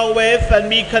courant with and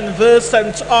be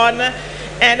conversant on.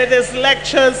 And it is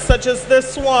lectures such as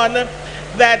this one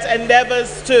that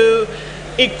endeavors to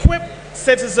equip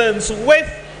citizens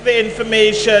with the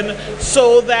information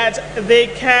so that they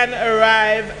can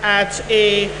arrive at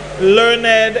a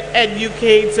learned,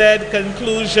 educated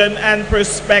conclusion and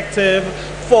perspective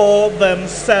for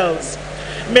themselves.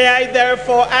 May I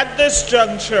therefore at this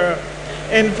juncture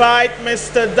invite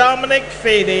Mr. Dominic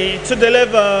Fede to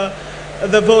deliver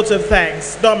the vote of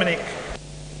thanks. Dominic.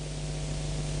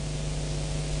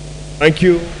 Thank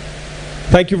you.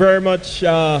 Thank you very much,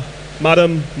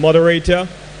 Madam Moderator.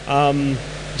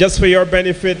 Just for your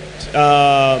benefit,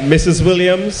 Mrs.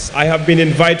 Williams, I have been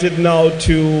invited now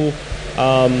to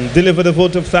deliver the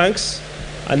vote of thanks,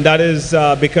 and that is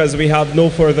because we have no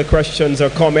further questions or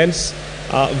comments.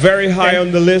 Very high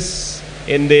on the list,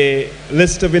 in the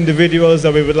list of individuals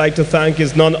that we would like to thank,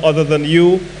 is none other than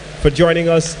you for joining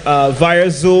us via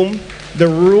Zoom. The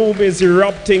room is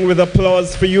erupting with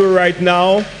applause for you right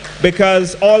now,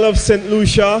 because all of St.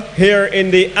 Lucia here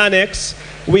in the annex,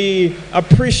 we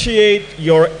appreciate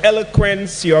your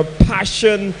eloquence, your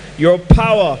passion, your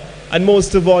power, and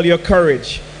most of all, your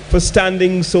courage for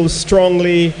standing so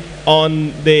strongly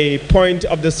on the point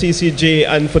of the CCJ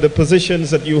and for the positions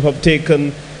that you have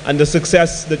taken and the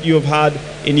success that you have had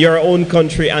in your own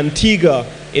country, Antigua,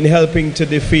 in helping to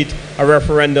defeat a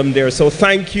referendum there. So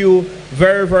thank you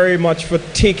very, very much for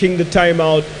taking the time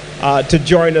out to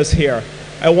join us here.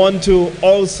 I want to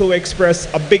also express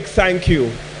a big thank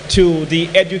you to the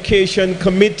Education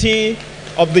Committee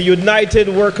of the United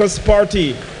Workers'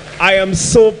 Party. I am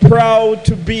so proud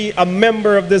to be a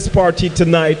member of this party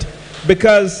tonight,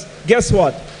 because guess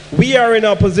what? We are in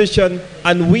opposition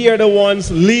and we are the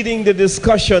ones leading the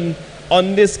discussion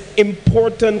on this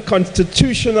important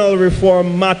constitutional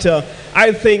reform matter.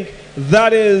 I think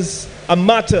that is a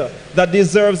matter that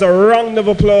deserves a round of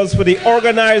applause for the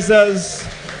organizers,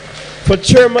 for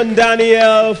Chairman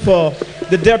Daniel, for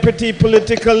the deputy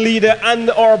political leader and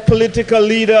our political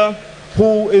leader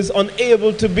who is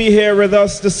unable to be here with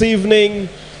us this evening.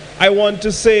 I want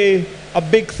to say a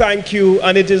big thank you,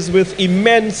 and it is with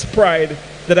immense pride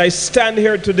that I stand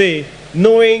here today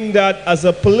knowing that as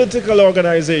a political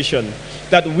organization,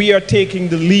 that we are taking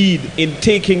the lead in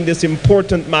taking this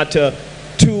important matter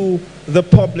to the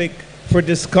public for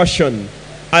discussion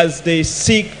as they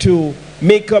seek to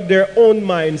make up their own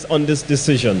minds on this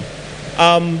decision.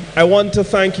 I want to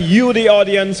thank you, the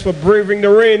audience, for braving the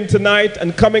rain tonight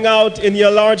and coming out in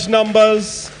your large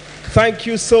numbers. Thank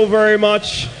you so very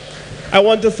much. I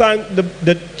want to thank the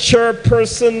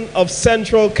chairperson of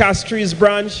Central Castries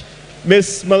Branch,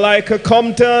 Miss Malaika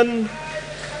Compton.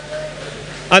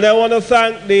 And I want to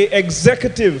thank the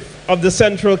executive of the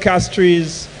Central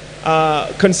Castries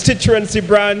constituency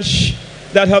branch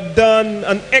that have done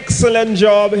an excellent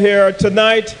job here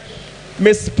tonight.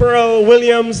 Miss Pearl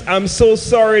Williams, I'm so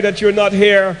sorry that you're not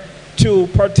here to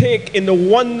partake in the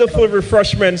wonderful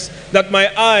refreshments that my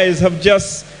eyes have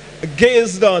just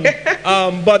gazed on.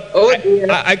 But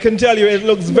I can tell you it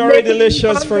looks very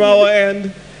delicious from our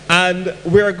end, and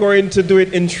we're going to do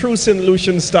it in true St.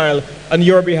 Lucian style on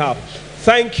your behalf.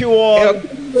 Thank you all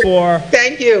for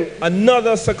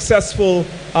another successful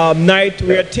night.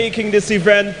 We are taking this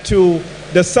event to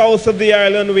the south of the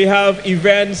island. We have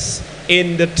events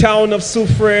in the town of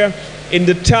Soufriere, in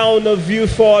the town of Vieux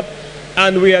Fort,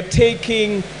 and we are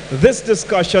taking this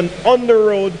discussion on the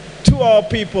road to our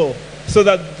people so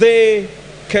that they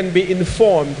can be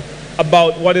informed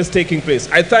about what is taking place.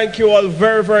 I thank you all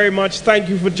very, very much. Thank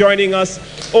you for joining us.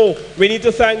 Oh, we need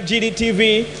to thank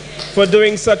GDTV for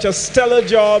doing such a stellar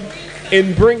job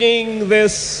in bringing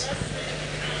the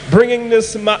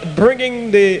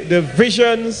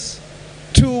visions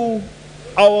to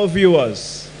our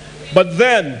viewers. But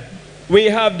then we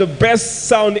have the best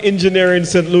sound engineer in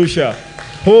St. Lucia,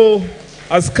 who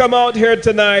has come out here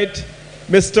tonight.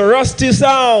 Mr. Rusty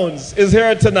Sounds is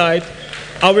here tonight,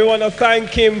 and we want to thank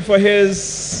him for his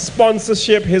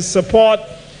sponsorship, his support.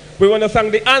 We want to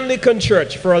thank the Anglican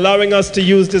Church for allowing us to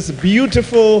use this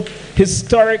beautiful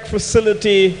historic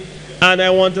facility, and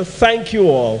I want to thank you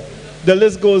all. The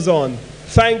list goes on.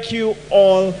 Thank you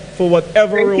all for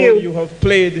whatever role you have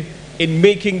played in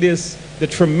making this the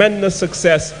tremendous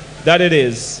success that it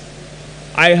is.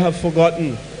 I have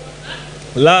forgotten,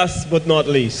 last but not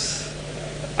least,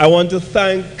 I want to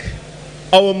thank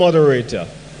our moderator.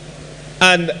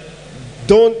 And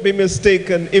don't be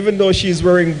mistaken, even though she's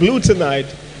wearing blue tonight,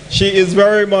 she is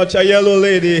very much a yellow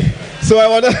lady. So I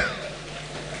want to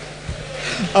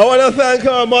thank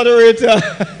our moderator.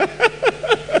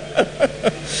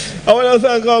 I want to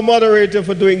thank our moderator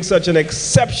for doing such an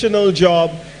exceptional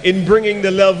job in bringing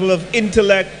the level of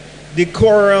intellect,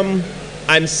 decorum,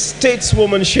 and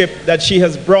stateswomanship that she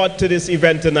has brought to this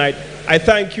event tonight. I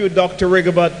thank you, Dr.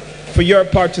 Rigobert, for your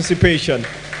participation.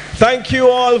 Thank you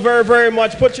all very, very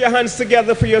much. Put your hands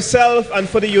together for yourself and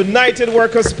for the United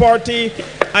Workers' Party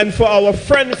and for our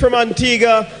friend from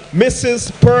Antigua,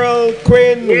 Mrs. Pearl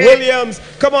Quinn Williams.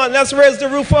 Come on, let's raise the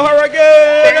roof for her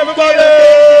again, everybody!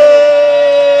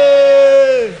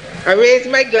 I raise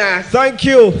my glass. Thank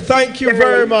you. Thank you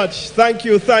very much. Thank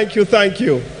you, thank you, thank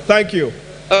you. Thank you.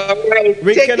 All right.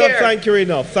 We cannot thank you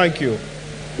enough. Thank you.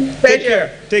 Take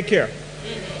care. Take care.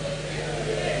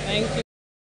 Thank you.